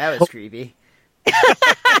 dude. That was creepy.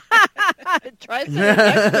 Try sitting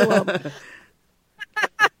next to him.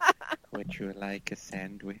 Would you like a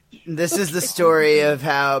sandwich? This is the story of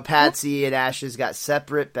how Patsy and Ashes got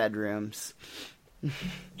separate bedrooms.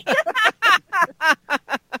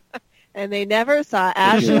 And they never saw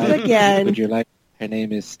Ashes again. Would you like? Her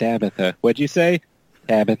name is Tabitha. What'd you say?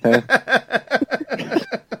 Tabitha.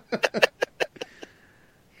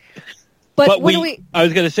 But I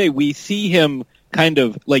was going to say, we see him kind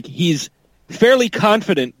of like he's fairly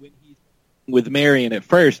confident when he's with Marion at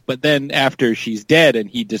first, but then after she's dead and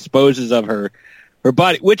he disposes of her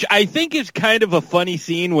body, which I think is kind of a funny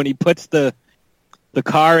scene when he puts the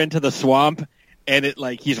car into the swamp and it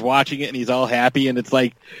like he's watching it and he's all happy and it's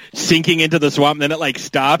like sinking into the swamp and then it like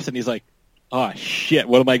stops and he's like, oh shit,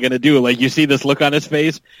 what am I going to do? Like you see this look on his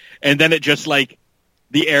face and then it just like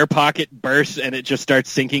the air pocket bursts and it just starts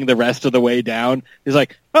sinking the rest of the way down. He's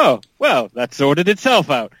like, oh, well, that sorted itself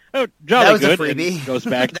out. Oh, jolly that was good. A freebie. And he goes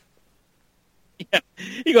back.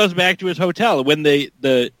 He goes back to his hotel. When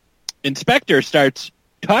the inspector starts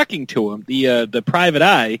talking to him, the private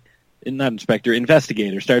eye, not inspector,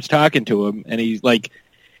 investigator starts talking to him, and he's like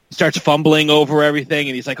starts fumbling over everything,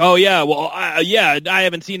 and he's like, oh yeah, well, I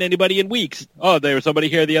haven't seen anybody in weeks. Oh, there was somebody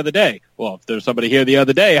here the other day. Well, if there's somebody here the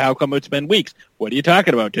other day, how come it's been weeks? What are you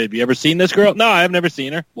talking about? Have you ever seen this girl? No, I've never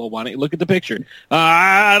seen her. Well, why don't you look at the picture?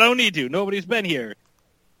 I don't need to. Nobody's been here.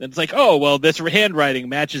 And it's like, oh, well, this handwriting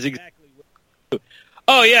matches exactly.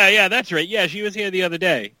 Oh, yeah, that's right. Yeah, she was here the other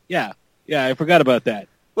day. Yeah, I forgot about that.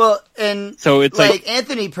 Well, and so it's like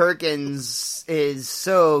Anthony Perkins is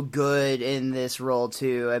so good in this role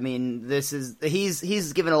too. I mean,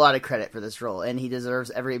 he's given a lot of credit for this role, and he deserves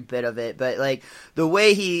every bit of it. But like the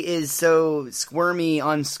way he is so squirmy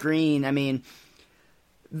on screen, I mean,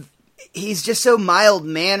 he's just so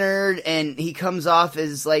mild-mannered, and he comes off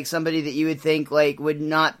as like somebody that you would think like would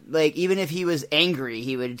not like even if he was angry,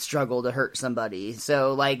 he would struggle to hurt somebody.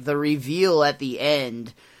 So like the reveal at the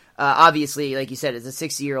end. Obviously, like you said, it's a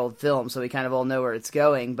 60-year-old film, so we kind of all know where it's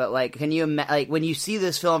going. But like, can you like when you see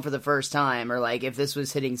this film for the first time, or like if this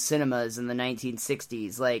was hitting cinemas in the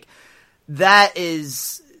 1960s, like that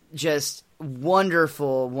is just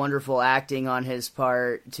wonderful, wonderful acting on his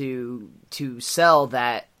part to sell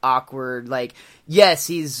that awkward. Like, yes,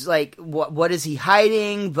 he's like, what is he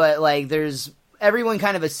hiding? But like, there's everyone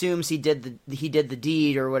kind of assumes he did the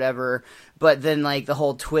deed or whatever. But then like the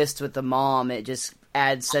whole twist with the mom, it just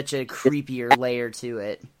adds such a creepier layer to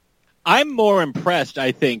it. I'm more impressed,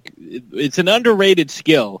 I think. It's an underrated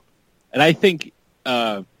skill, and I think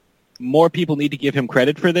more people need to give him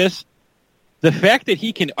credit for this. The fact that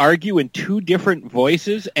he can argue in two different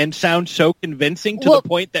voices and sound so convincing to the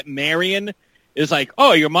point that Marion is like,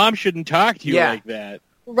 oh, your mom shouldn't talk to you like that.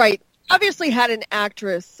 Right. Obviously had an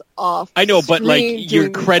actress off. I know, but like you're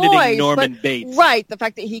crediting Norman Bates. Right, the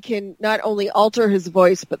fact that he can not only alter his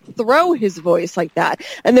voice but throw his voice like that.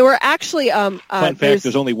 And there were actually fun fact,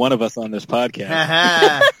 there's only one of us on this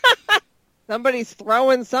podcast. Somebody's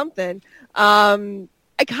throwing something.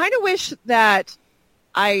 I kind of wish that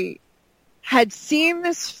I had seen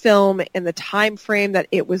this film in the time frame that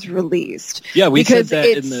it was released. Yeah, we said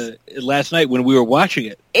that last night when we were watching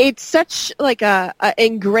it. It's such like a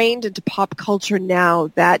ingrained into pop culture now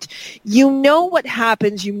that you know what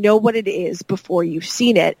happens, you know what it is before you've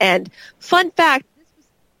seen it. And fun fact, this was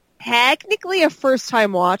technically a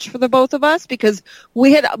first-time watch for the both of us because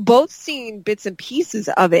we had both seen bits and pieces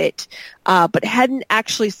of it, but hadn't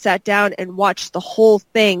actually sat down and watched the whole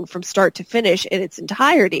thing from start to finish in its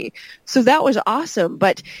entirety. So that was awesome.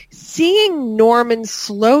 But seeing Norman's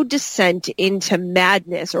slow descent into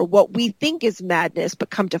madness, or what we think is madness, but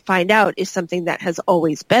come to find out is something that has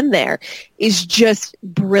always been there, is just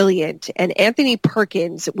brilliant. And Anthony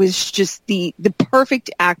Perkins was just the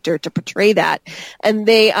perfect actor to portray that. And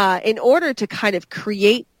they, in order to kind of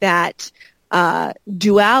create that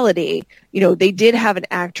duality, they did have an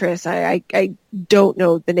actress, I don't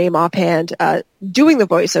know the name offhand, doing the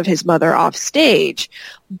voice of his mother off stage,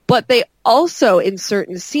 but they also in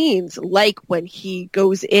certain scenes, like when he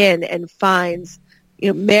goes in and finds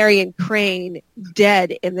Marion Crane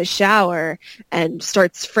dead in the shower and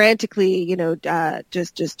starts frantically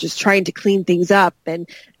just trying to clean things up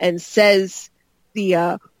and says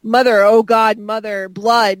the mother, oh God, mother,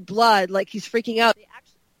 blood, like he's freaking out.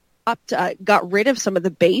 Got rid of some of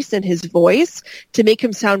the bass in his voice to make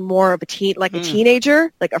him sound more of a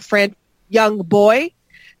teenager, like a young boy,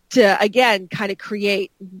 to again kind of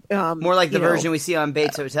create more like the version we see on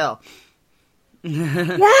Bates Hotel.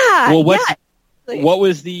 Yeah. Well, what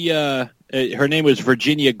was the her name was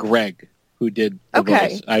Virginia Gregg, who did the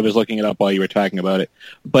voice. I was looking it up while you were talking about it.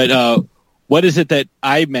 But what is it that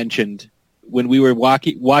I mentioned when we were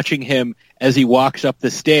watching him as he walks up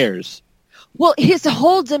the stairs. Well, his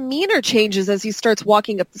whole demeanor changes as he starts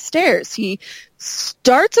walking up the stairs. He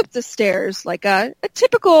starts up the stairs like a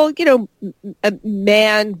typical, a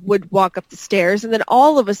man would walk up the stairs, and then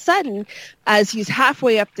all of a sudden, as he's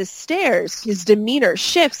halfway up the stairs, his demeanor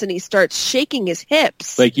shifts and he starts shaking his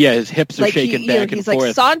hips. His hips are shaking back and he's forth.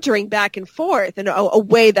 He's sauntering back and forth in a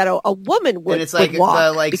way that a woman would. And it's like would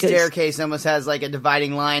walk the staircase almost has like a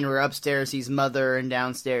dividing line where upstairs he's Mother and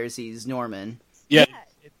downstairs he's Norman. Yeah.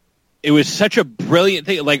 It was such a brilliant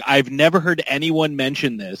thing. Like, I've never heard anyone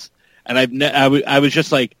mention this, and I was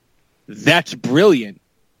just like, that's brilliant.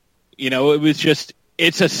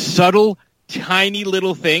 It's a subtle, tiny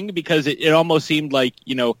little thing because it almost seemed like,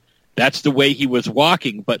 that's the way he was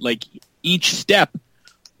walking, but like each step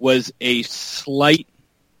was a slight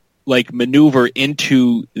like maneuver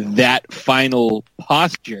into that final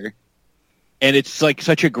posture, and it's like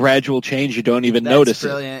such a gradual change you don't even notice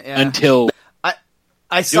it until.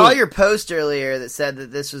 I saw your post earlier that said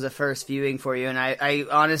that this was a first viewing for you, and I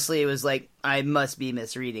honestly was like, I must be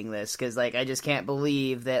misreading this, because, like, I just can't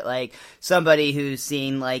believe that, like, somebody who's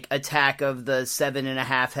seen, like, Attack of the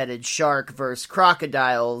 7.5-Headed Shark vs.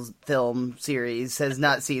 Crocodiles film series has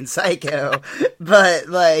not seen Psycho, but,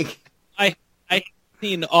 like... I've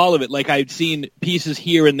seen all of it. Like, I've seen pieces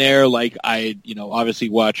here and there, like, I, obviously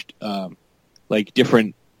watched, like,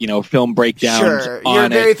 different... film breakdowns. Sure, you're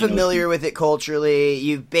very familiar with it culturally.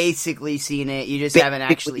 You've basically seen it. You just haven't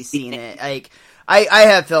actually seen it. Like, I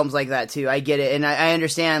have films like that too. I get it, and I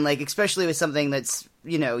understand. Like, especially with something that's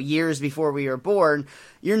years before we were born,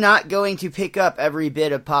 you're not going to pick up every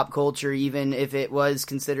bit of pop culture, even if it was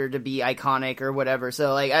considered to be iconic or whatever.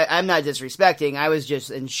 So, like, I'm not disrespecting. I was just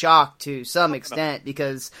in shock to some extent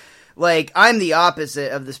because, like, I'm the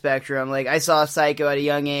opposite of the spectrum. Like, I saw Psycho at a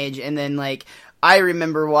young age, and then like. I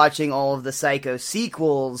remember watching all of the Psycho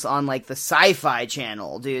sequels on, like, the Sci-Fi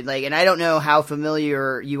Channel, dude. Like, and I don't know how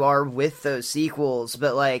familiar you are with those sequels,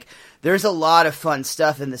 but, like, there's a lot of fun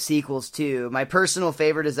stuff in the sequels, too. My personal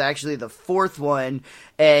favorite is actually the fourth one,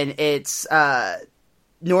 and it's,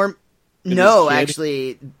 No,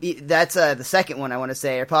 actually, that's the second one I want to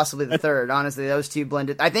say, or possibly the third. Honestly, those two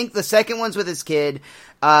blended. I think the second one's with his kid,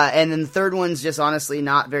 and then the third one's just honestly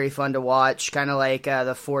not very fun to watch. Kind of like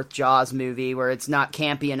the fourth Jaws movie, where it's not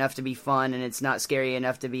campy enough to be fun, and it's not scary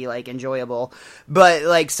enough to be like enjoyable. But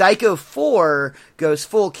like Psycho 4 goes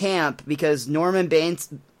full camp because Norman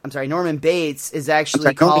Bates is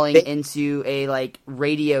actually calling into a like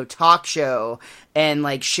radio talk show and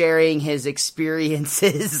like sharing his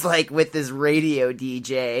experiences like with this radio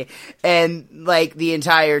DJ, and like the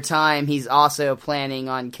entire time he's also planning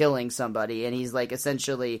on killing somebody, and he's like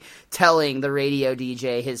essentially telling the radio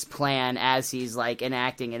DJ his plan as he's like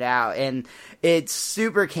enacting it out. And it's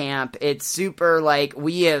super camp. It's super like,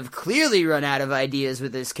 we have clearly run out of ideas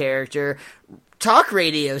with this character. Talk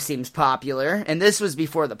radio seems popular, and this was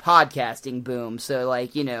before the podcasting boom, so,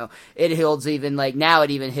 like, it holds even, like, now it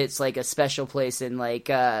even hits, like, a special place in, like,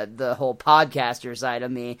 the whole podcaster side of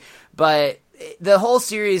me, but the whole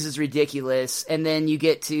series is ridiculous, and then you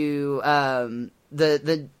get to,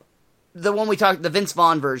 the one we talked, the Vince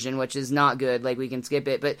Vaughn version, which is not good, like, we can skip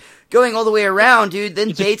it, but going all the way around, dude,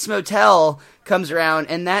 then Bates Motel comes around,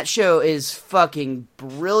 and that show is fucking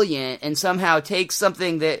brilliant, and somehow takes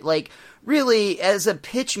something that, like, really, as a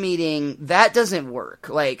pitch meeting, that doesn't work.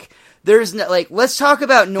 Like, there's no, like, let's talk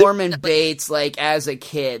about Norman Bates, like, as a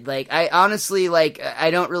kid. Like, I honestly, like,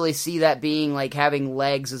 I don't really see that being, like, having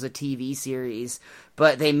legs as a TV series,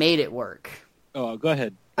 but they made it work. Oh, go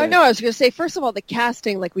ahead. I know, I was going to say, first of all, the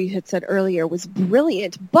casting, like we had said earlier, was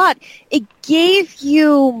brilliant, but it gave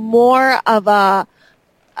you more of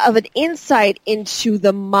an insight into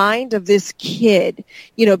the mind of this kid,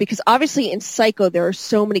 because obviously in Psycho there are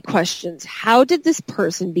so many questions. How did this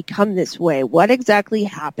person become this way? What exactly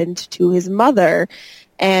happened to his mother?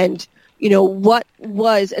 And, what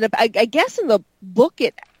was, and I guess in the book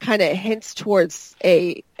it kind of hints towards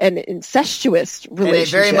an incestuous relationship. And it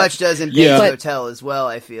very much does in Bates Motel as well,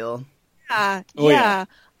 I feel. Yeah.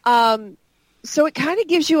 So it kind of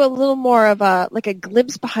gives you a little more of a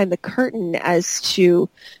glimpse behind the curtain as to,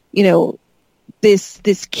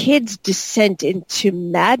 this kid's descent into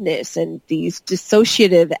madness and these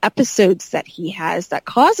dissociative episodes that he has that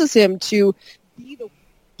causes him to be the way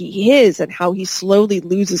he is, and how he slowly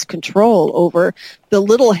loses control over the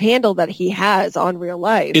little handle that he has on real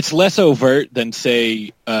life. It's less overt than,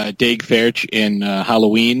 say, Daeg Faerch in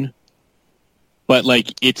Halloween, but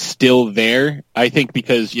like it's still there. I think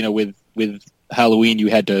because with Halloween you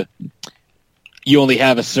only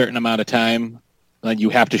have a certain amount of time, and you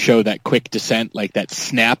have to show that quick descent, like that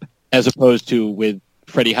snap as opposed to with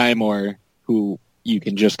Freddie Highmore, who you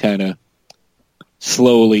can just kind of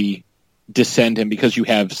slowly descend him because you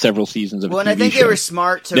have several seasons of Well, a and I TV think show. they were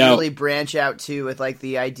smart to Now- really branch out too with like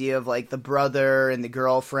the idea of like the brother and the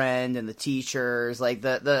girlfriend and the teachers, like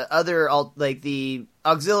the other like the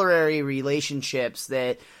auxiliary relationships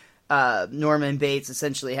that Norman Bates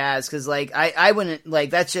essentially has. Because like I wouldn't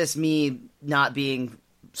like that's just me not being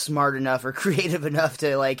smart enough or creative enough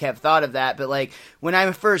to like have thought of that. But like when I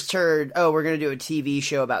first heard, oh, we're gonna do a TV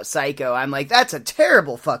show about Psycho, I'm like, that's a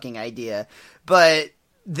terrible fucking idea. But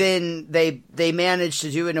then they managed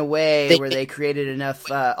to do it in a way where they created enough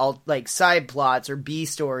like side plots or B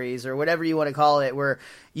stories or whatever you want to call it, where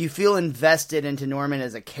you feel invested into Norman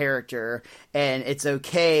as a character, and it's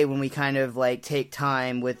okay when we kind of like take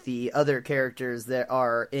time with the other characters that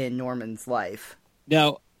are in Norman's life.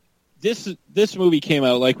 Now, this movie came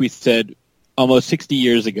out, like we said, almost 60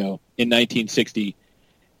 years ago in 1960,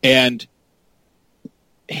 and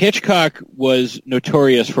Hitchcock was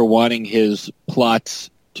notorious for wanting his plots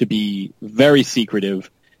to be very secretive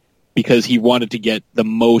because he wanted to get the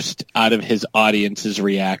most out of his audience's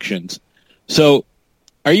reactions. So,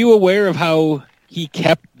 are you aware of how he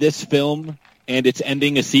kept this film and its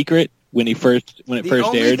ending a secret when it first aired? The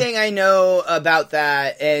only thing I know about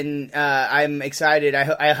that, and I'm excited,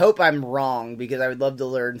 I hope I'm wrong because I would love to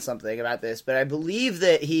learn something about this, but I believe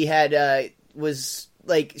that he had was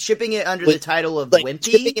like shipping it under the title of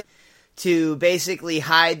Wimpy to basically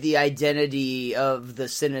hide the identity of the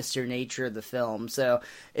sinister nature of the film. So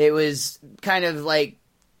it was kind of like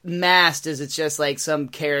masked as it's just like some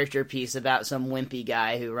character piece about some wimpy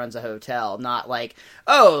guy who runs a hotel, not like,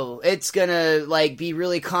 oh, it's gonna like be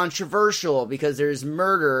really controversial because there's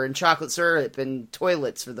murder and chocolate syrup and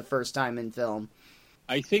toilets for the first time in film.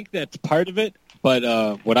 I think that's part of it,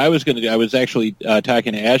 but what I was going to do, I was actually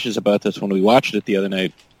talking to Ashes about this when we watched it the other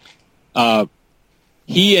night.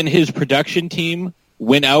 He and his production team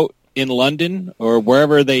went out in London or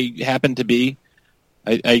wherever they happened to be.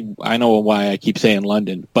 I know why I keep saying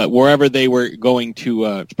London, but wherever they were going to,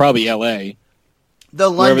 it's probably L.A. The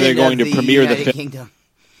London wherever they're going of to premiere United the film.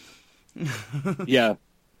 Kingdom. Yeah,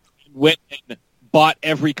 went and bought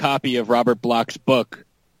every copy of Robert Bloch's book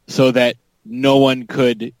so that no one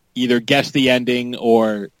could either guess the ending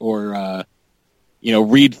or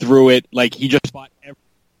read through it. Like he just bought everything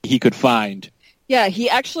he could find. Yeah, he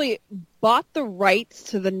actually bought the rights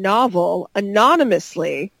to the novel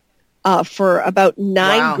anonymously for about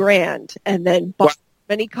 $9,000, and then bought as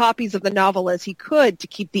many copies of the novel as he could to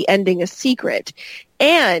keep the ending a secret.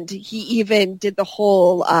 And he even did the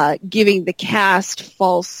whole giving the cast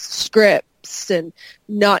false scripts and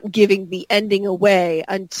not giving the ending away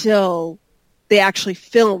until they actually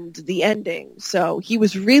filmed the ending. So he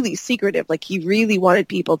was really secretive. Like he really wanted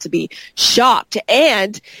people to be shocked.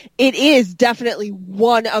 And it is definitely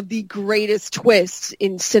one of the greatest twists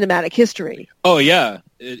in cinematic history. Oh yeah,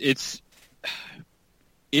 it's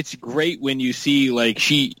great when you see like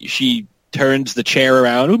she turns the chair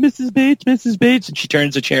around. Oh, Mrs. Bates, and she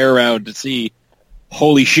turns the chair around to see.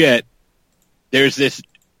 Holy shit! There's this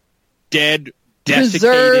dead, desiccated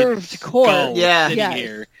Preserved skull corpse. sitting Yes.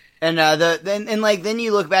 here. And then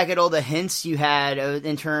you look back at all the hints you had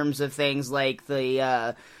in terms of things like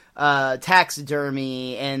the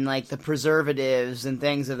taxidermy and like the preservatives and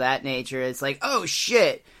things of that nature. It's like, oh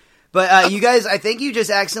shit. But you guys, I think you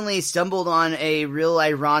just accidentally stumbled on a real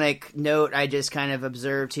ironic note I just kind of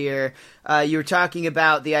observed here. You were talking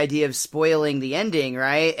about the idea of spoiling the ending,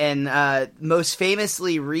 right? And most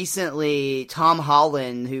famously recently, Tom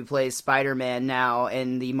Holland, who plays Spider-Man now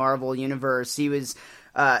in the Marvel Universe, he was...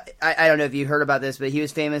 I don't know if you heard about this, but he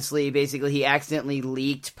was famously, basically, he accidentally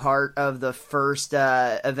leaked part of the first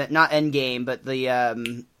event, not Endgame, but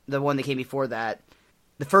the one that came before that.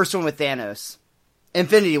 The first one with Thanos.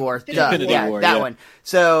 Infinity War. Infinity War, that yeah. one.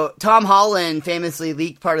 So Tom Holland famously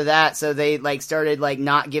leaked part of that, so they like started like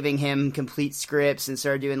not giving him complete scripts and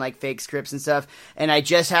started doing like fake scripts and stuff. And I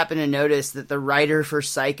just happened to notice that the writer for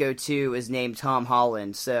Psycho 2 is named Tom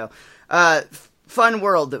Holland. So, fun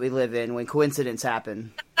world that we live in when coincidence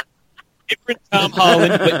happen. Different Tom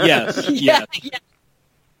Holland, but yes, Yeah, yes.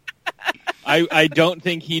 I don't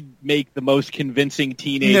think he'd make the most convincing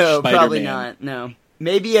teenage No, Spider-Man. probably not. No.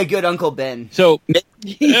 Maybe a good Uncle Ben. So,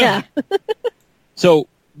 Yeah. so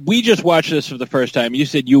we just watched this for the first time. You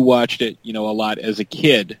said you watched it, a lot as a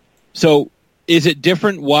kid. So, is it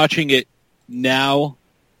different watching it now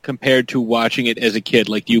compared to watching it as a kid?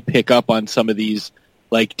 Like, do you pick up on some of these,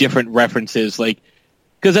 like, different references? Like,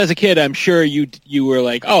 because as a kid, I'm sure you were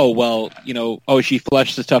like, oh, well, she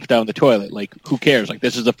flushed the stuff down the toilet. Like, who cares? Like,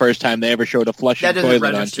 this is the first time they ever showed a flushing That doesn't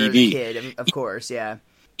toilet on register as a TV. kid, of course, yeah.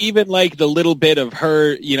 even like the little bit of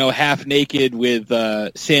her, half naked with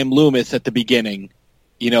Sam Loomis at the beginning,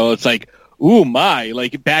 it's like, ooh my,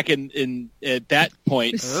 like back in at that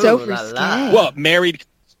point. So risque. Well, married,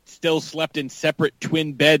 still slept in separate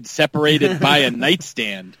twin beds, separated by a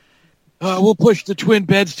nightstand. We'll push the twin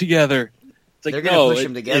beds together. It's like, they're going to push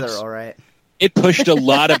them together, all right. It pushed a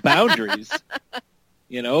lot of boundaries,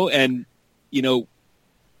 and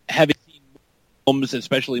having seen films,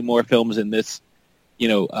 especially more films in this.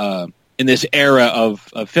 In this era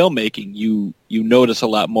of filmmaking, you notice a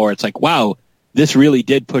lot more. It's like, wow, this really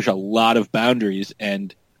did push a lot of boundaries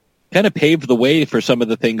and kind of paved the way for some of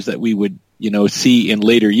the things that we would, see in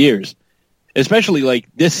later years. Especially like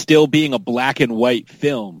this still being a black and white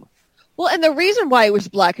film. Well, and the reason why it was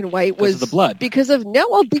black and white was the blood. because of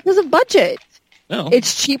budget. No.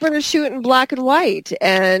 It's cheaper to shoot in black and white,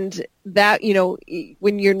 and that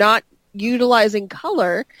when you're not utilizing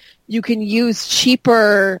color, you can use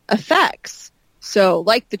cheaper effects. So,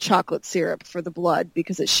 like the chocolate syrup for the blood,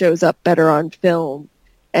 because it shows up better on film.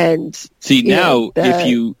 And see now,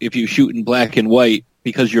 if you shoot in black and white,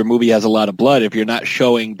 because your movie has a lot of blood, if you're not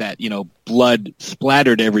showing that blood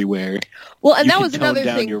splattered everywhere, well, and that was another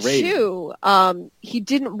thing too. He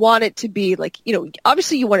didn't want it to be like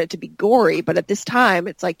obviously you want it to be gory, but at this time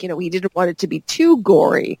it's like he didn't want it to be too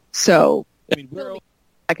gory. So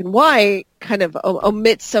black and white kind of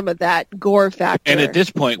omits some of that gore factor. And at this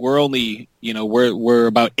point, we're only we're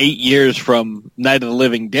about 8 years from Night of the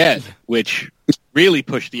Living Dead, which really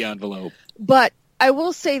pushed the envelope. But I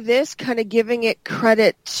will say this, kind of giving it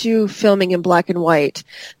credit to filming in black and white.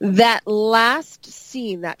 That last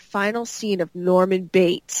scene, that final scene of Norman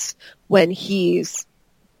Bates, when he's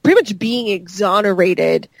pretty much being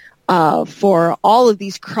exonerated for all of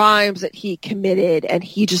these crimes that he committed, and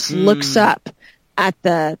he just looks up at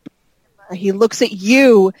he looks at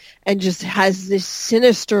you and just has this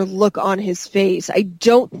sinister look on his face. I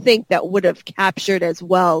don't think that would have captured as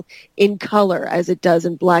well in color as it does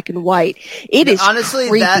in black and white. It is honestly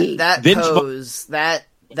creepy. that pose, that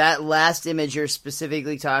last image you're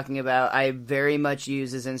specifically talking about, I very much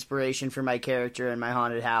use as inspiration for my character in my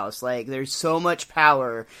haunted house. Like, there's so much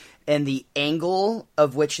power in the angle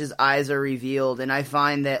of which his eyes are revealed, and I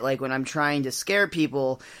find that like when I'm trying to scare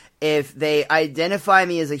people, if they identify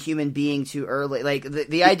me as a human being too early, like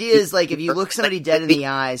the idea is like if you look somebody dead in the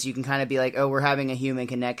eyes, you can kind of be like, oh, we're having a human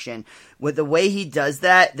connection. With the way he does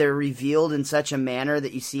that, they're revealed in such a manner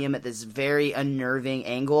that you see him at this very unnerving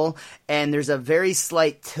angle, and there's a very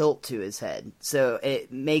slight tilt to his head. So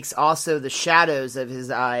it makes also the shadows of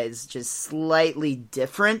his eyes just slightly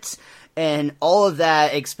different. And all of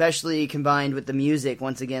that, especially combined with the music,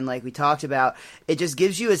 once again, like we talked about, it just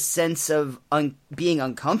gives you a sense of being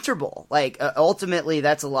uncomfortable. Like, ultimately,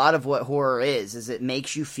 that's a lot of what horror is it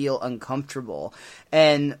makes you feel uncomfortable.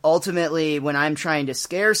 And ultimately, when I'm trying to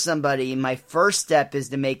scare somebody, my first step is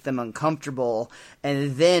to make them uncomfortable.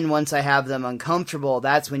 And then once I have them uncomfortable,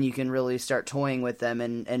 that's when you can really start toying with them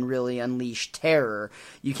and really unleash terror.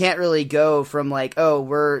 You can't really go from like, oh,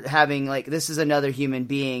 we're having like, this is another human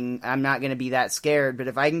being, I'm not going to be that scared. But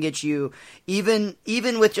if I can get you, even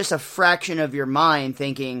with just a fraction of your mind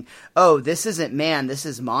thinking, oh, this isn't man, this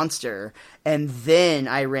is monster, and then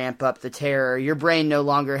I ramp up the terror, your brain no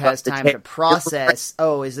longer has time to process,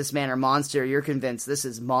 oh, is this man or monster? You're convinced this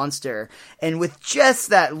is monster. And with just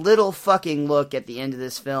that little fucking look at the end of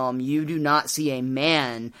this film, you do not see a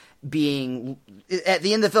man being... At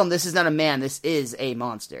the end of the film, this is not a man, this is a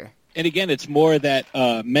monster. And again, it's more that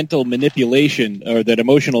mental manipulation or that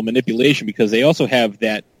emotional manipulation, because they also have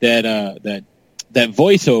that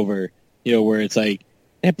voiceover, where it's like,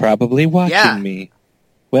 they're probably watching me.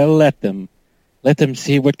 Well, let them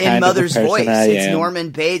see what kind of a person voice. I am. It's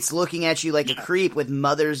Norman Bates looking at you like a creep, with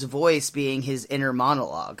Mother's voice being his inner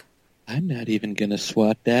monologue. I'm not even gonna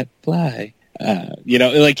swat that fly.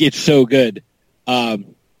 Like, it's so good.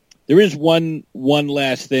 There is one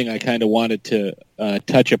last thing I kind of wanted to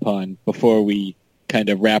touch upon before we kind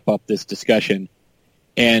of wrap up this discussion.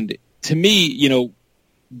 And to me,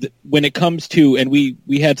 when it comes to, and we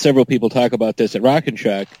had several people talk about this at Rock and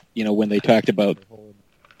Shock, when they talked about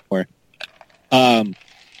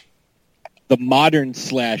the modern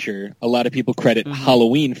slasher, a lot of people credit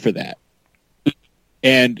Halloween for that.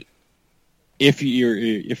 And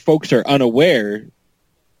if folks are unaware,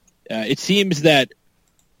 it seems that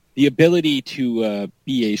the ability to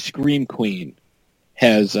be a scream queen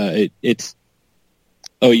has it's.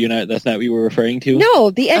 Oh, that's not what you were referring to?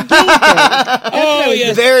 No, the Ed Gein thing. Oh,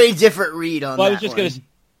 yes. Very different read on that. I was just going to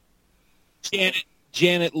say,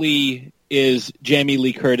 Janet Leigh is Jamie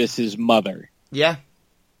Lee Curtis's mother. Yeah.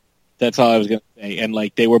 That's all I was going to say. And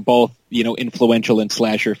like they were both, influential in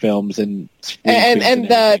slasher films and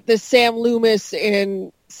the Sam Loomis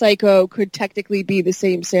in Psycho could technically be the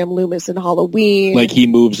same Sam Loomis in Halloween. Like he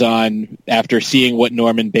moves on after seeing what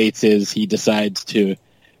Norman Bates is, he decides to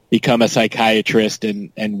become a psychiatrist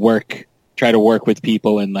and try to work with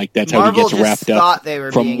people, and like that's how Marvel he gets wrapped just up. Thought they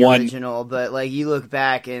were from being one original, but like you look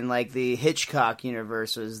back and like the Hitchcock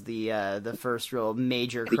universe was the first real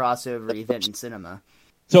major crossover event in cinema.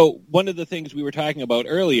 So one of the things we were talking about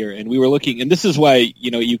earlier, and we were looking, and this is why,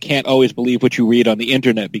 you can't always believe what you read on the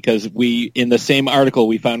internet, because in the same article,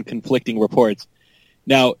 we found conflicting reports.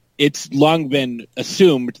 Now, it's long been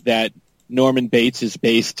assumed that Norman Bates is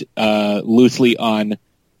based loosely on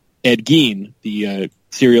Ed Gein, the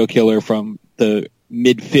serial killer from the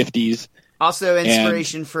mid-50s. Also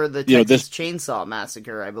inspiration for the Texas Chainsaw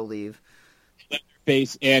Massacre, I believe.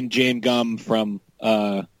 Leatherface and James Gumb from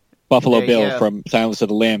Buffalo Bill from Silence of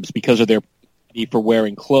the Lambs, because of their for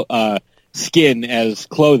wearing skin as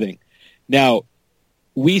clothing. Now,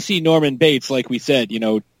 we see Norman Bates, like we said,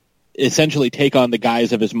 essentially take on the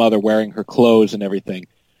guise of his mother wearing her clothes and everything.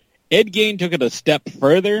 Ed Gein took it a step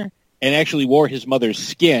further and actually wore his mother's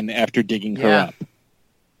skin after digging her up.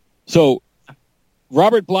 So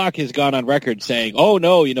Robert Bloch has gone on record saying, oh,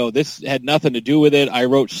 no, this had nothing to do with it. I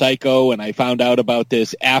wrote Psycho, and I found out about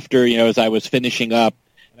this after, as I was finishing up.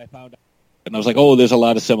 And I found out, and I was like, oh, there's a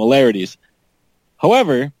lot of similarities.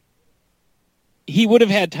 However, he would have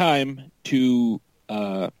had time to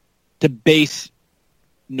base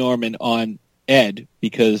Norman on Ed,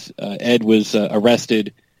 because Ed was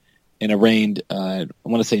arrested and arraigned, I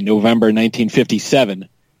want to say November 1957,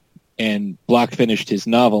 and Bloch finished his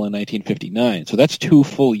novel in 1959. So that's 2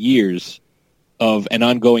 full years of an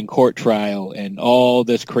ongoing court trial and all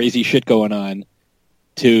this crazy shit going on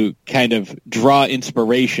to kind of draw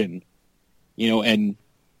inspiration, and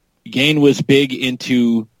Gein was big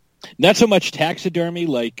into not so much taxidermy,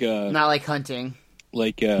 like not like hunting,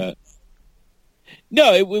 like no,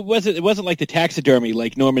 it wasn't like the taxidermy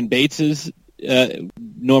like Norman Bates'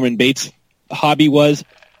 hobby was,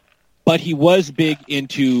 but he was big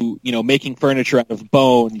into making furniture out of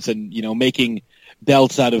bones and making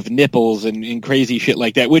belts out of nipples and crazy shit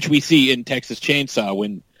like that, which we see in Texas Chainsaw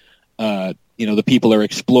when the people are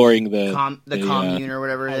exploring the commune or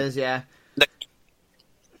whatever it is, yeah.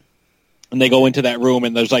 And they go into that room,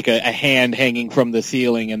 and there's like a hand hanging from the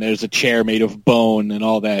ceiling, and there's a chair made of bone and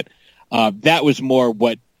all that. That was more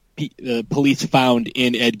what the police found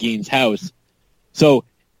in Ed Gein's house. So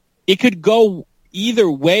it could go either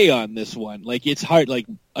way on this one. Like, it's hard. Like,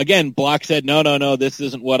 again, Bloch said, no, this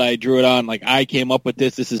isn't what I drew it on. Like, I came up with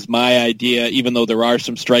this. This is my idea, even though there are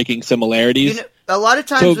some striking similarities. A lot of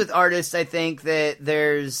times with artists, I think that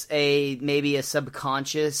there's maybe a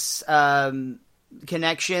subconscious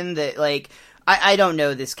connection that, like, I don't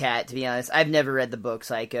know this cat, to be honest. I've never read the book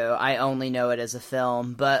Psycho. I only know it as a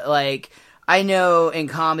film. But, like, I know in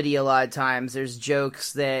comedy a lot of times there's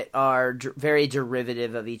jokes that are very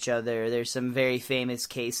derivative of each other. There's some very famous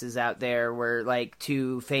cases out there where, like,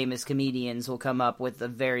 2 famous comedians will come up with the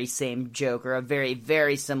very same joke or a very,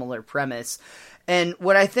 very similar premise. And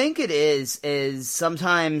what I think it is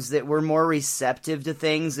sometimes that we're more receptive to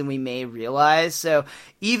things than we may realize. So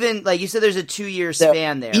even, like you said, there's a 2-year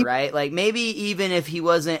span there, right? Like, maybe even if he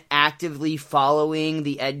wasn't actively following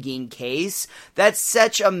the Ed Gein case, that's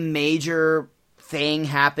such a major thing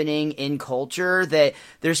happening in culture that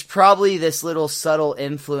there's probably this little subtle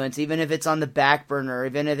influence, even if it's on the back burner,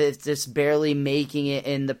 even if it's just barely making it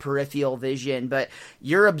in the peripheral vision, but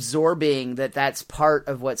you're absorbing that that's part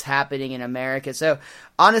of what's happening in America. So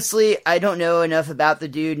honestly, I don't know enough about the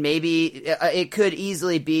dude. Maybe it could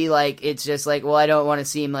easily be like, it's just like, well, I don't want to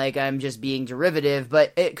seem like I'm just being derivative,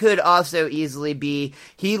 but it could also easily be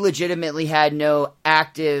he legitimately had no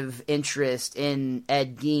active interest in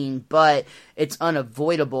Ed Gein, but it's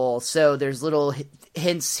unavoidable. So there's little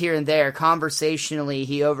hints here and there. Conversationally,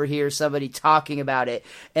 he overhears somebody talking about it,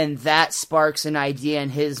 and that sparks an idea in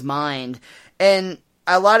his mind. And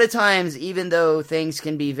a lot of times, even though things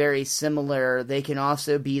can be very similar, they can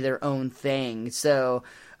also be their own thing. So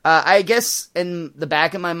I guess in the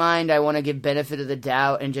back of my mind, I want to give benefit of the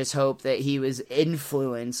doubt and just hope that he was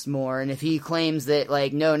influenced more. And if he claims that,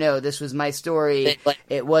 like, no, this was my story,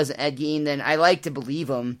 it wasn't Ed Gein, then I like to believe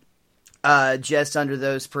him just under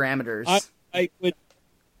those parameters. I would,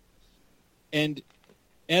 and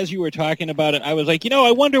as you were talking about it, I was like,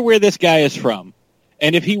 I wonder where this guy is from.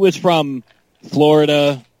 And if he was from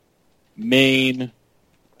Florida, Maine,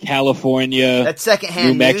 California, that's secondhand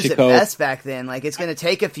New Mexico, news at best back then. Like, it's going to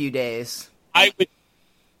take a few days.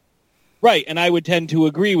 And I would tend to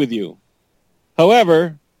agree with you.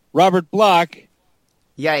 However, Robert Bloch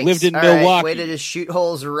Yikes. lived in All Milwaukee. Right. Way to just shoot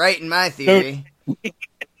holes right in my theory.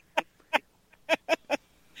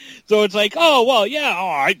 So it's like, oh, well, yeah,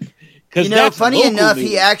 all right. You know, funny enough, news.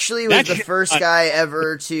 he actually was That the shit- first guy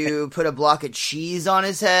ever to put a block of cheese on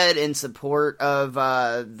his head in support of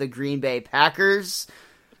the Green Bay Packers.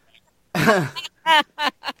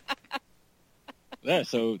 Yeah,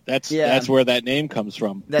 so that's where that name comes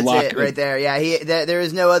from. That's Bloch. it right there. Yeah, there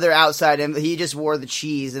is no other outside him. He just wore the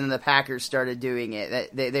cheese, and then the Packers started doing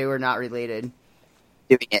it. They were not related.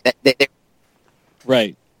 Doing it.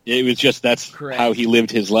 Right. It was just that's Correct. how he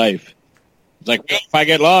lived his life. It's like, if I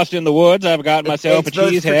get lost in the woods, I've got myself It's a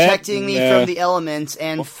cheese both head. protecting me from the elements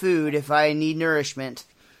and food if I need nourishment.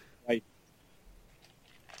 I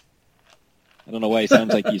don't know why he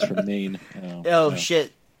sounds like he's from Maine. Oh,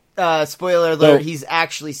 shit. Spoiler alert, So, he's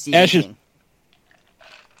actually Stephen Ashes- King.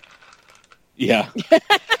 Yeah.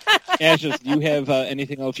 Ashes, do you have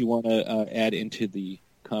anything else you want to add into the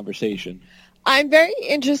conversation? I'm very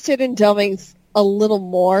interested in delving a little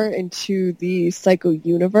more into the Psycho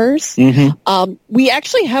universe. Mm-hmm. We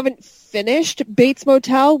actually haven't finished Bates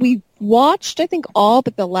Motel. We watched, I think, all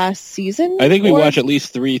but the last season. I think we or watched at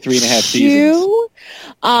least three and a half two. seasons.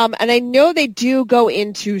 And I know they do go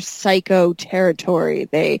into Psycho territory.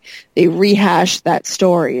 They rehash that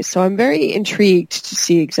story. So I'm very intrigued to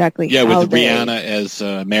see exactly Yeah, how with they... Rihanna as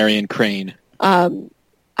Marion Crane.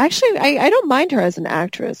 Actually, I don't mind her as an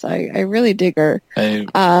actress. I really dig her.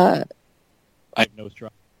 I have no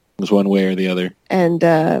strong feelings one way or the other. And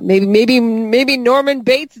maybe Norman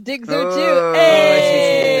Bates digs her too. Oh,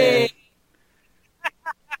 Hey!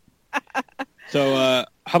 So,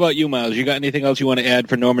 how about you, Miles? You got anything else you want to add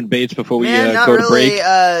for Norman Bates before we Not go to really. break?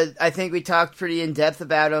 I think we talked pretty in depth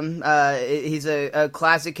about him. He's a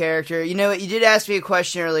classic character. You know what? You did ask me a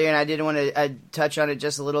question earlier, and I did want to touch on it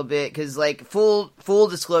just a little bit because, like, full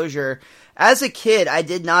disclosure. As a kid, I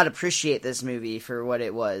did not appreciate this movie for what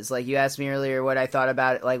it was. Like, you asked me earlier what I thought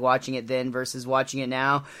about it, like, watching it then versus watching it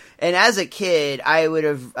now. And as a kid, I would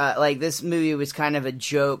have, this movie was kind of a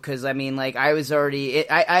joke, because, I mean, like, I was already,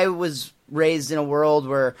 I was raised in a world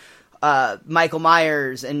where Michael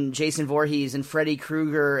Myers and Jason Voorhees and Freddy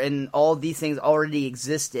Krueger and all these things already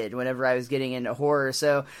existed whenever I was getting into horror.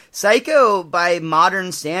 So, Psycho, by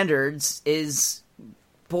modern standards, is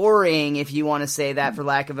boring, if you want to say that for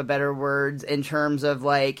lack of a better word, in terms of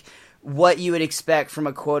like what you would expect from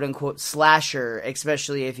a quote-unquote slasher,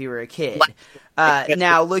 especially if you were a kid.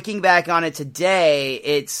 Now, looking back on it today,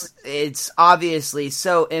 it's obviously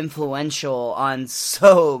so influential on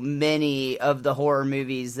so many of the horror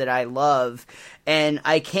movies that I love, and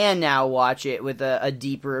I can now watch it with a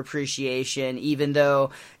deeper appreciation, even though,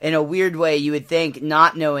 in a weird way, you would think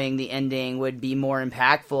not knowing the ending would be more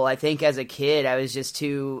impactful. I think as a kid, I was just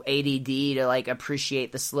too ADD to, like,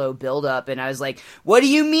 appreciate the slow build-up, and I was like, what do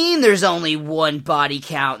you mean there's only one body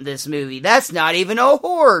count in this movie? That's not even a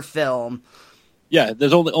horror film. Yeah,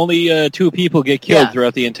 there's only two people get killed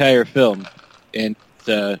throughout the entire film, and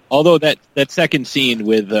although that second scene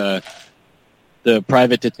with the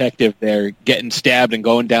private detective there getting stabbed and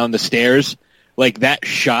going down the stairs, like that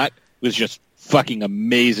shot was just fucking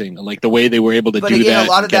amazing. Like the way they were able to do that, a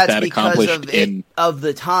lot of get that's that because accomplished of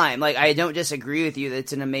the time. Like, I don't disagree with you that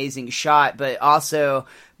it's an amazing shot, but also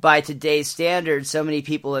by today's standards, so many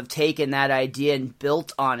people have taken that idea and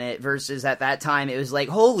built on it, versus at that time it was like,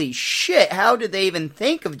 holy shit, how did they even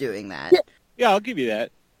think of doing that? Yeah, I'll give you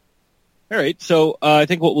that. All right, so I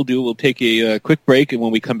think what we'll do, we'll take a quick break, and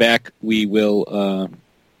when we come back, we will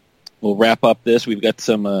we'll wrap up this. We've got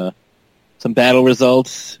some battle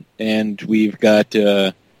results, and we've got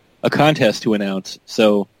a contest to announce.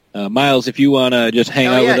 So, Miles, if you want to just hang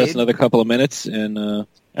out with us another couple of minutes, and all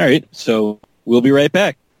right, so we'll be right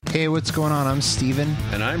back. Hey, what's going on? I'm Steven.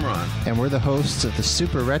 And I'm Ron. And we're the hosts of the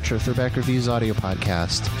Super Retro Throwback Reviews audio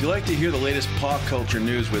podcast. If you like to hear the latest pop culture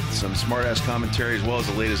news with some smart-ass commentary as well as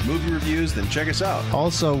the latest movie reviews, then check us out.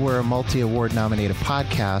 Also, we're a multi-award nominated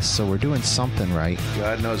podcast, so we're doing something right.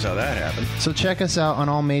 God knows how that happened. So check us out on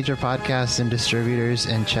all major podcasts and distributors,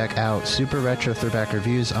 and check out Super Retro Throwback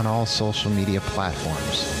Reviews on all social media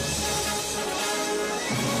platforms.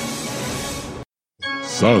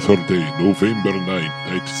 Saturday, November 9th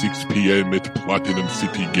at 6 p.m. at Platinum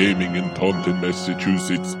City Gaming in Taunton,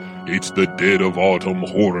 Massachusetts. It's the Dead of Autumn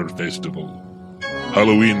Horror Festival.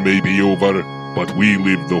 Halloween may be over, but we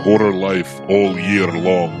live the horror life all year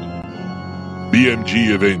long.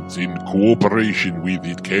 BMG Events, in cooperation with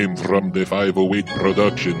It Came From the 508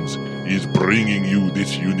 Productions, is bringing you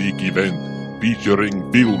this unique event featuring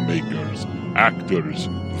filmmakers, actors,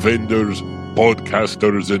 vendors,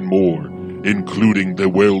 podcasters, and more. including the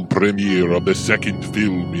world premiere of the second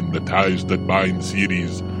film in the Ties That Bind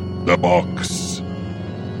series, The Box.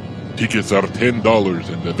 Tickets are $10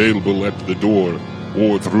 and available at the door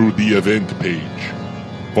or through the event page.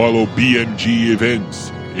 Follow BMG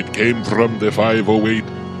Events, It Came From the 508,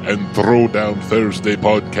 and Throwdown Thursday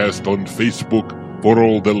podcast on Facebook for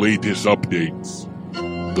all the latest updates.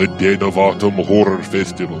 The Dead of Autumn Horror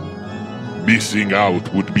Festival. Missing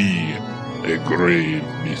out would be a grave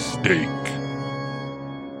mistake.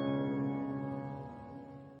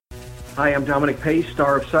 Hi, I'm Dominic Pace,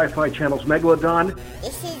 star of Sci-Fi Channel's Megalodon.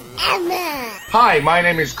 This is Emma. Hi, my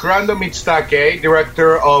name is Kurando Mitsutake,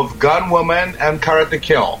 director of Gunwoman and Karate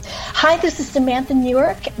Kill. Hi, this is Samantha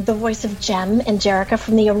Newark, the voice of Jem and Jerrica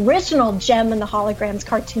from the original Jem and the Holograms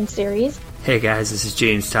cartoon series. Hey guys, this is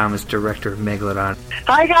James Thomas, director of Megalodon.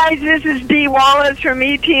 Hi guys, this is Dee Wallace from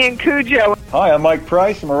E.T. and Cujo. Hi, I'm Mike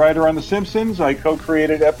Price. I'm a writer on The Simpsons. I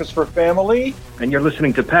co-created Epis for Family. And you're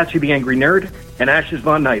listening to Patsy the Angry Nerd and Ashes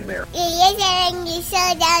Von Nightmare. You're listening to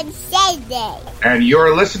Throwdown Thursday. And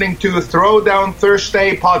you're listening to Throwdown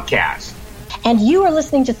Thursday podcast. And you are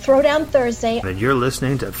listening to Throwdown Thursday. And you're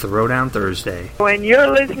listening to Throwdown Thursday. And you're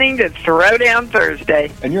listening to Throwdown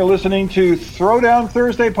Thursday. And you're listening to Throwdown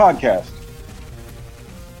Thursday podcast.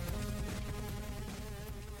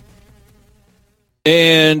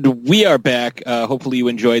 And we are back. Hopefully you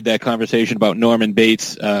enjoyed that conversation about Norman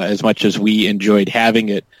Bates as much as we enjoyed having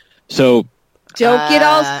it. So don't get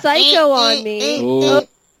all psycho on me.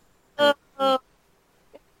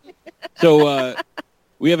 So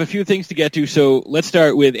we have a few things to get to. So let's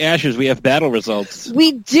start with Ashes. We have battle results.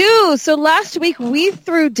 We do. So last week we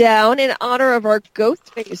threw down, in honor of our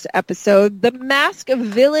Ghostface episode, the Mask of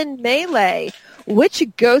Villain Melee. Which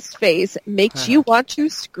Ghostface makes you want to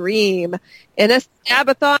scream? In a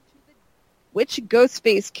stab-a-thon, which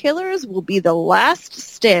Ghostface killers will be the last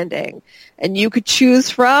standing? And you could choose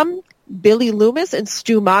from Billy Loomis and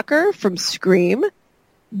Stu Macher from Scream,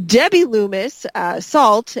 Debbie Loomis,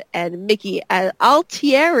 Salt, and Mickey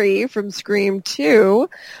Altieri from Scream 2,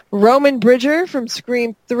 Roman Bridger from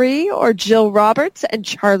Scream 3, or Jill Roberts and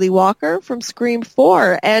Charlie Walker from Scream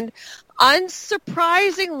 4. And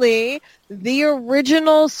unsurprisingly, the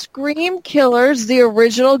original Scream killers, the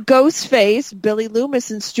original Ghostface, Billy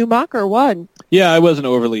Loomis and Stu Macher won. Yeah, I wasn't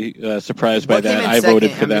overly surprised by that. I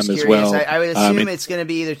voted for them as well. I would assume it's going to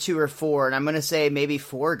be either 2 or 4, and I'm going to say maybe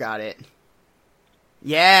 4 got it.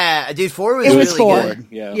 Yeah, dude, 4 was really 4. good.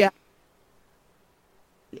 Yeah.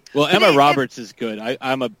 Well, Emma Roberts is good.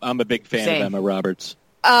 I'm a big fan of Emma Roberts.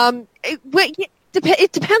 It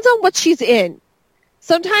depends on what she's in.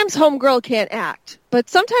 Sometimes Homegirl can't act, but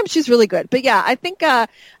sometimes she's really good. But yeah, I think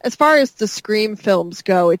as far as the Scream films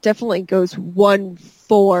go, it definitely goes 1,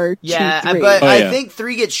 4, 2, 3. But I think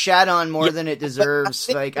 3 gets shat on more than it deserves.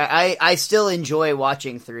 Like I still enjoy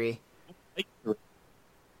watching 3.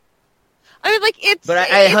 I mean, like it's. But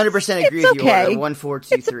I 100% agree with you. Okay. 1, 4,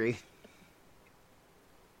 2, 3.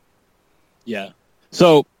 Yeah.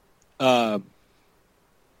 So, I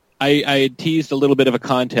had teased a little bit of a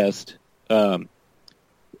contest.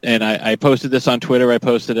 And I posted this on Twitter. I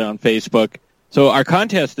posted it on Facebook. So our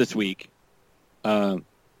contest this week,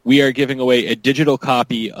 we are giving away a digital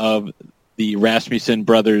copy of the Rasmussen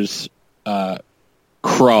Brothers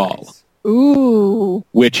Crawl. Nice. Ooh.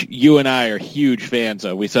 Which you and I are huge fans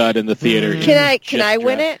of. We saw it in the theater. Can I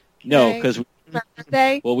win it? No, because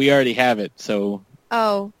we already have it. So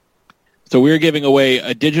we're giving away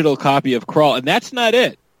a digital copy of Crawl, and that's not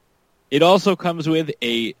it. It also comes with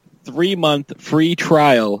a 3-month free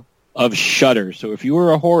trial of Shudder. So if you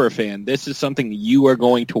are a horror fan, this is something you are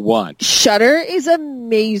going to want. Shudder is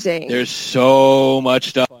amazing. There's so much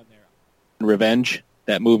stuff on there. Revenge,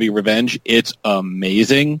 that movie Revenge, it's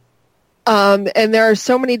amazing. And there are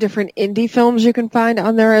so many different indie films you can find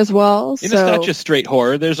on there as well. And it's not just straight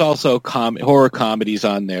horror. There's also horror comedies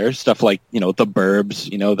on there. Stuff like, The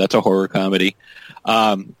Burbs, that's a horror comedy.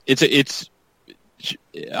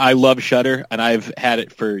 I love Shudder, and I've had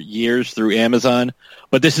it for years through Amazon.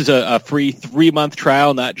 But this is a free 3-month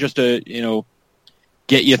trial, not just get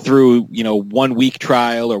you through, 1 week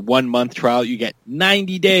trial or 1 month trial. You get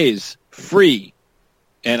 90 days free.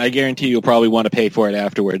 And I guarantee you'll probably want to pay for it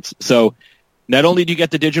afterwards. So not only do you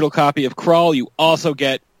get the digital copy of Crawl, you also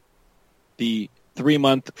get the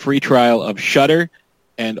 3-month free trial of Shudder.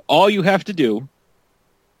 And all you have to do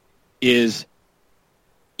is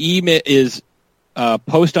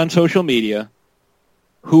post on social media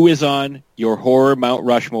who is on your horror Mount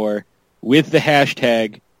Rushmore with the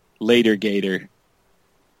hashtag LaterGator.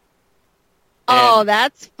 Oh,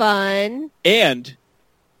 that's fun. And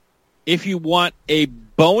if you want a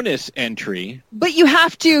bonus entry, but you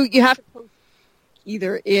have to post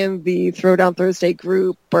either in the Throwdown Thursday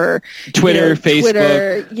group or Twitter, Facebook.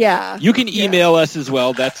 Twitter. Yeah. You can email us as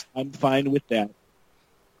well. I'm fine with that.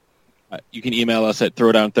 You can email us at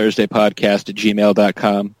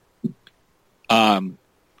throwdownthursdaypodcast@gmail.com.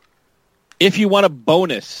 If you want a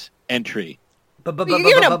bonus entry. You're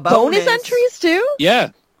giving out bonus entries too? Yeah.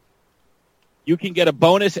 You can get a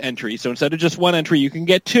bonus entry. So instead of just one entry, you can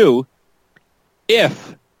get two.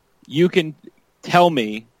 If you can tell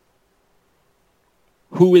me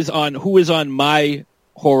who is on my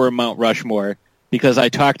horror Mount Rushmore, because I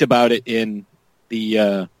talked about it in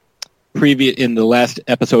the in the last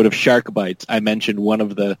episode of Shark Bites. I mentioned one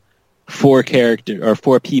of the four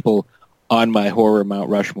people on my horror Mount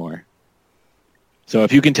Rushmore. So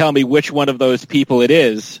if you can tell me which one of those people it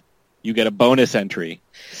is, you get a bonus entry.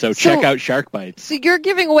 So check out Shark Bites. So you're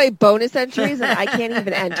giving away bonus entries and I can't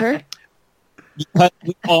even enter? Because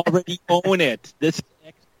we already own it. This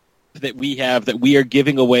that we have that we are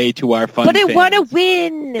giving away to our fun But I fans. want to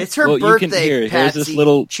win. It's her You can birthday, hear. Here's this Patsy.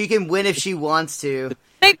 little. She can win if she wants to.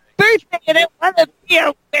 My birthday and I want to be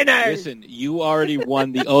a winner. Listen, you already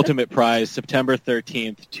won the ultimate prize September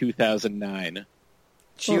 13th, 2009.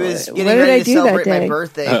 She was What getting did ready I to do that celebrate my day?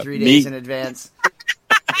 birthday 3 days in advance.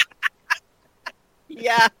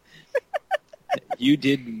 Yeah. You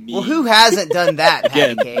did me. Well, who hasn't done that,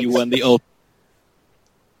 Again, Patty Cakes? you won the ultimate.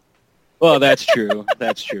 Well, that's true.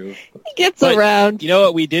 That's true. He gets But around. You know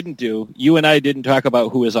what we didn't do? You and I didn't talk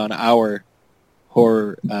about who is on our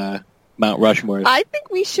horror Mount Rushmore. I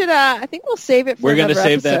think we should, I think we'll save it for We're going to another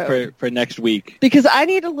save episode. that for next week. Because I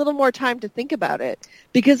need a little more time to think about it.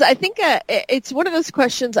 Because I think it's one of those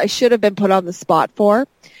questions I should have been put on the spot for.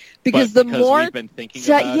 Because But the more, we've been thinking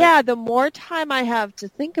about it. the more time I have to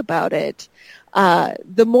think about it,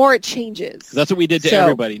 the more it changes. That's what we did to So-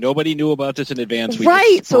 everybody. Nobody knew about this in advance. We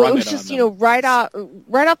Right, just so it sprung was on just them. right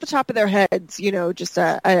off the top of their heads, just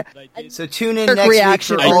a So tune in Kirk next week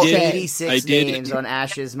reaction for all all day. 86 names on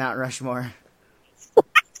Ash's Mount Rushmore.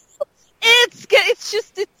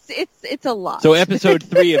 It's a lot. So episode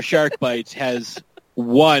 3 of Shark Bites has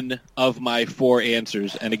one of my 4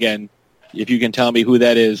 answers. And again, if you can tell me who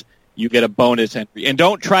that is, you get a bonus entry. And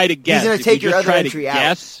don't try to guess. He's going If to take you your just other try to entry out.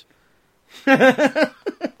 guess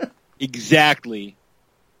exactly,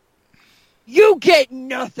 You get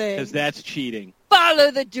nothing. because that's cheating.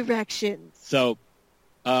 Follow the directions. So,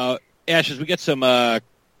 Ashes, we got some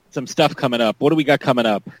stuff coming up. What do we got coming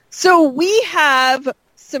up? So we have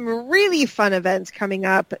some really fun events coming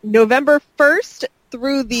up. November 1st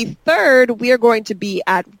through the 3rd, we are going to be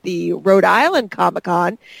at the Rhode Island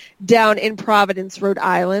Comic-Con down in Providence, Rhode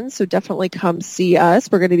Island. So definitely come see us.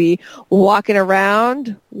 We're going to be walking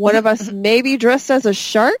around. One of us may be dressed as a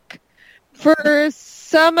shark. For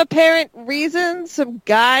some apparent reason, some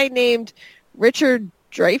guy named Richard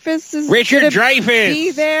Dreyfuss is Richard gonna Dreyfuss!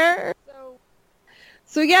 be there.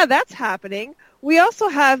 So yeah, that's happening. We also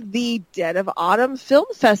have the Dead of Autumn Film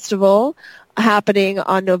Festival happening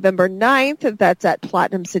on November 9th. That's at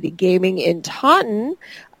Platinum City Gaming in Taunton.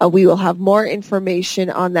 We will have more information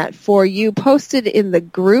on that for you posted in the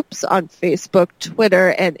groups on Facebook, Twitter,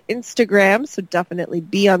 and Instagram, so definitely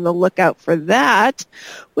be on the lookout for that.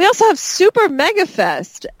 We also have Super Mega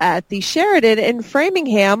Fest at the Sheridan in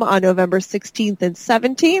Framingham on November 16th and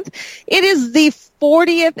 17th. It is the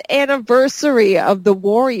 40th anniversary of the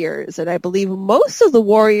Warriors, and I believe most of the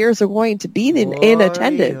Warriors are going to be in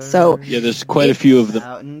attendance. So Yeah, there's quite a few of them.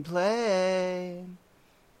 Out and play.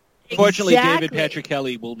 Unfortunately, Exactly. David Patrick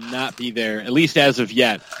Kelly will not be there, at least as of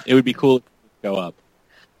yet. It would be cool if he could go up.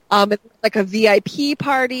 it's like a VIP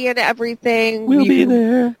party and everything. We'll be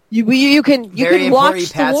there. You can Very watch important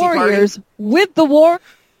the Patsy Warriors with the War.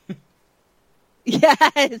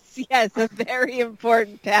 Yes, a very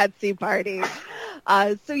important Patsy party.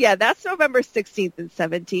 So yeah, that's November 16th and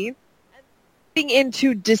 17th. Heading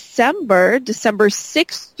into December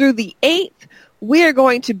 6th through the 8th, we are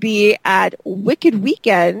going to be at Wicked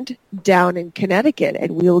Weekend down in Connecticut,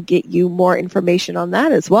 and we'll get you more information on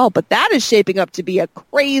that as well. But that is shaping up to be a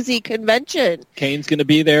crazy convention. Kane's going to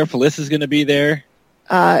be there. Felissa's going to be there.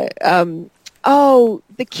 The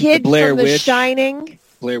kid The Blair from The Witch. Shining.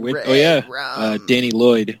 Blair Witch. Oh, yeah. Danny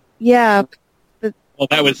Lloyd. Yeah. Well,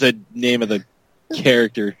 that was the name of the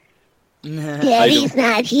character. Daddy's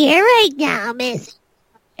not here right now, Miss.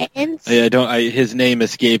 His name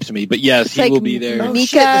escapes me, but yes, It's he like will be there. Oh, Mika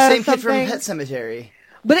shit, the same kid from something. Pet Cemetery.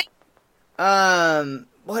 But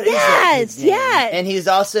What is that kid's name? yes. And he's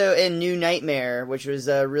also in New Nightmare, which was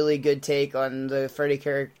a really good take on the Freddy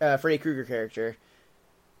Krueger character.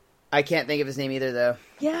 I can't think of his name either, though.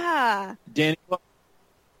 Yeah. Danny Lloyd.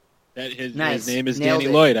 His Nice. name is Nailed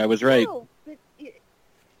Danny it. Lloyd. I was right. Oh, but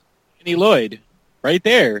Danny Lloyd. Right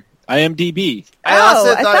there. IMDb. I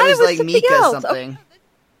also thought it was like something Mika else. something.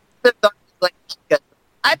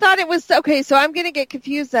 I thought it was okay. So I'm going to get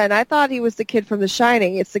confused then. I thought he was the kid from The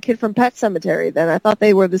Shining. It's the kid from Pet Sematary. Then I thought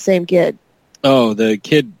they were the same kid. Oh, the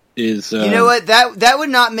kid is. You know what? That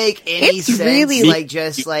would not make any It's sense. really- like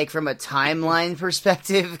just like from a timeline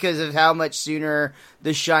perspective, because of how much sooner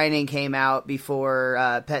The Shining came out before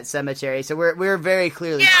Pet Sematary. So we're very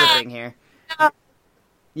clearly tripping here.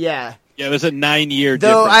 Yeah. Yeah, it was a 9-year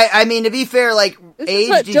Though difference. I mean, to be fair, like This is age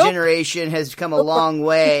what- don't- degeneration has come a long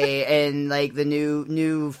way in like the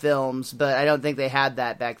new films, but I don't think they had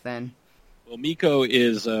that back then. Well, Miko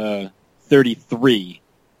is 33.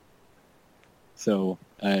 So,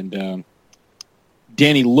 and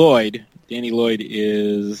Danny Lloyd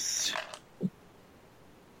is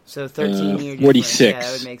So 13 year 46. difference. Yeah,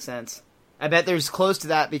 that would make sense. I bet there's close to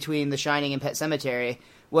that between The Shining and Pet Sematary.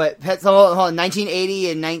 What? Hold on,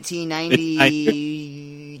 1980 and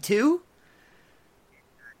 1992?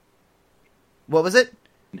 What was it?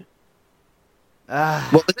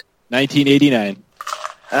 What was it? 1989.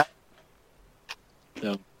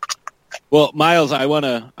 So, well, Miles, I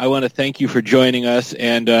wanna thank you for joining us,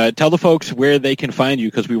 and tell the folks where they can find you,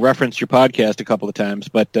 because we referenced your podcast a couple of times.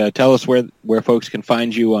 But tell us where folks can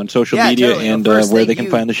find you on social media, totally. and Well, first, where thank they can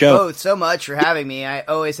you find the show. both so much for having me. I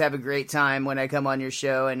always have a great time when I come on your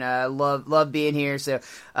show, and love being here. So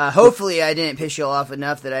hopefully I didn't piss you off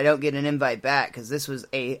enough that I don't get an invite back, because this was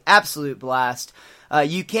a absolute blast.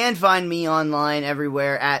 You can find me online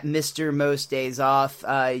everywhere at Mr. Most Days Off.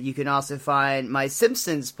 You can also find my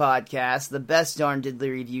Simpsons podcast, The Best Darn Diddly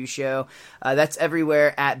Review Show. That's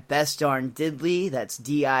everywhere at Best Darn Diddly. That's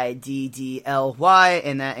DIDDLY,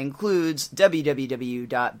 and that includes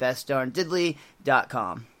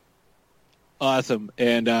www.bestdarndiddly.com. Awesome,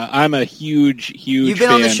 and I'm a huge You've been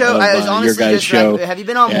fan on the show. of I was your honestly guys' just show. have you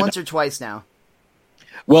been on And- once or twice now?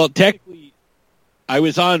 Well, technically, I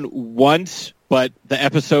was on once, but the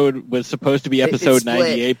episode was supposed to be episode split.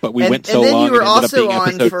 98, but we and, went so and then long you were it ended up also being on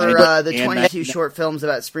episode for 90. the And 22 short films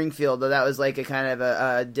about Springfield, though that was like a kind of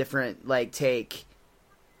a different like take.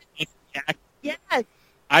 Yes.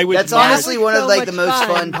 That's honestly one of like the most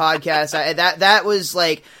fun podcasts. That was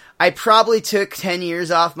like, I probably took 10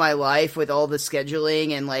 years off my life with all the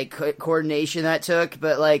scheduling and like coordination that took,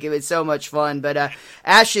 but like it was so much fun. But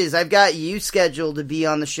Ashes, I've got you scheduled to be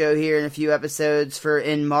on the show here in a few episodes for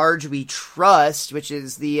In Marge We Trust, which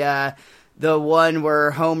is the one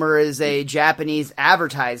where Homer is a Japanese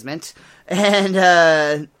advertisement,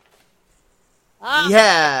 and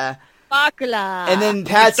yeah. Bakula. And then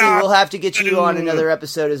Patsy, we'll have to get you on another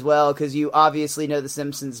episode as well, because you obviously know The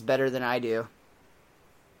Simpsons better than I do.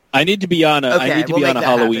 I need to be on a Okay, I need to we'll be on make a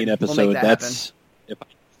that Halloween happen. We'll episode. make that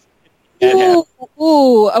That's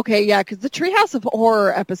Ooh, okay, yeah, because the Treehouse of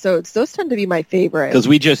Horror episodes, those tend to be my favorite. because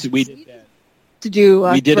we did that. To do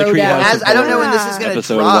we did a Throwdown. Treehouse of I don't know when Horror this is going to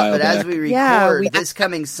episode a drop, while but as back. we record Yeah, this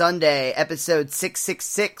coming Sunday, episode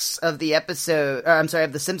 666 of the episode,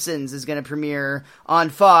 of The Simpsons is going to premiere on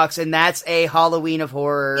Fox, and that's a Halloween of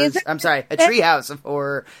Horrors. A Treehouse of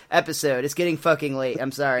Horror episode. It's getting fucking late.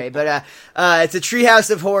 I'm sorry, but it's a Treehouse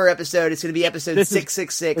of Horror episode. It's going to be episode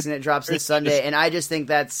 666, and it drops this Sunday. And I just think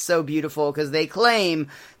that's so beautiful, because they claim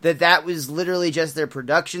that was literally just their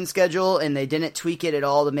production schedule, and they didn't tweak it at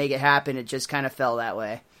all to make it happen. It just kind of fell that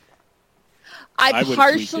way. I would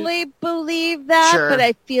partially believe that, Sure. but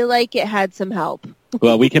I feel like it had some help.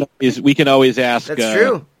 Well, we can always ask That's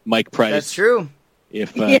true. Mike Price. That's true.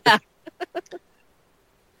 If Yeah.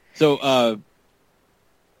 So,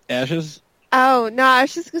 Ashes, Oh, no, I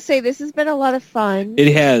was just going to say, this has been a lot of fun.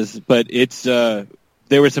 it has, but it's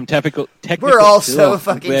there were some technical. We're all so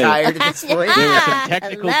fucking tired at this point. There were some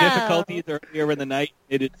technical Hello. difficulties earlier in the night.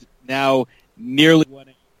 It is now nearly 1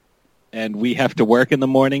 a.m. and we have to work in the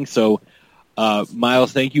morning. So,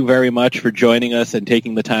 Miles, thank you very much for joining us and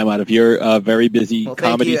taking the time out of your very busy Well,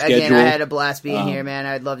 thank comedy you. schedule. Again, I had a blast being here, man.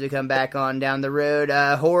 I'd love to come back on down the road.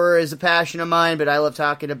 Horror is a passion of mine, but I love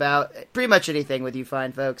talking about pretty much anything with you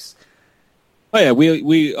fine folks. Oh yeah,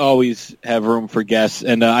 we always have room for guests,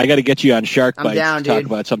 and I got to get you on Shark I'm Bites down, to talk dude.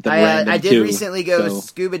 about something random I did too. recently go So-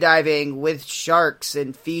 scuba diving with sharks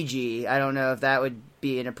in Fiji. I don't know if that would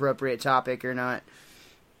be an appropriate topic or not.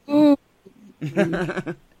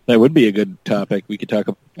 That would be a good topic. We could talk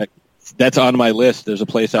about. That's on my list. There's a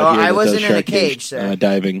place out here I that wasn't does in a shark cage, sir.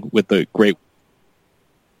 diving with the great.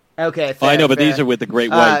 Okay, Oh, I know, fair, but these fair. are with the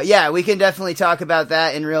great whites. Yeah, we can definitely talk about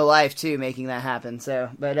that in real life too, making that happen. So,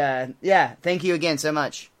 but yeah, thank you again so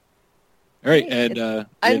much. All right, and with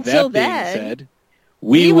Until that being then, said,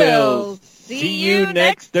 we will see you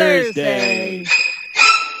next Thursday.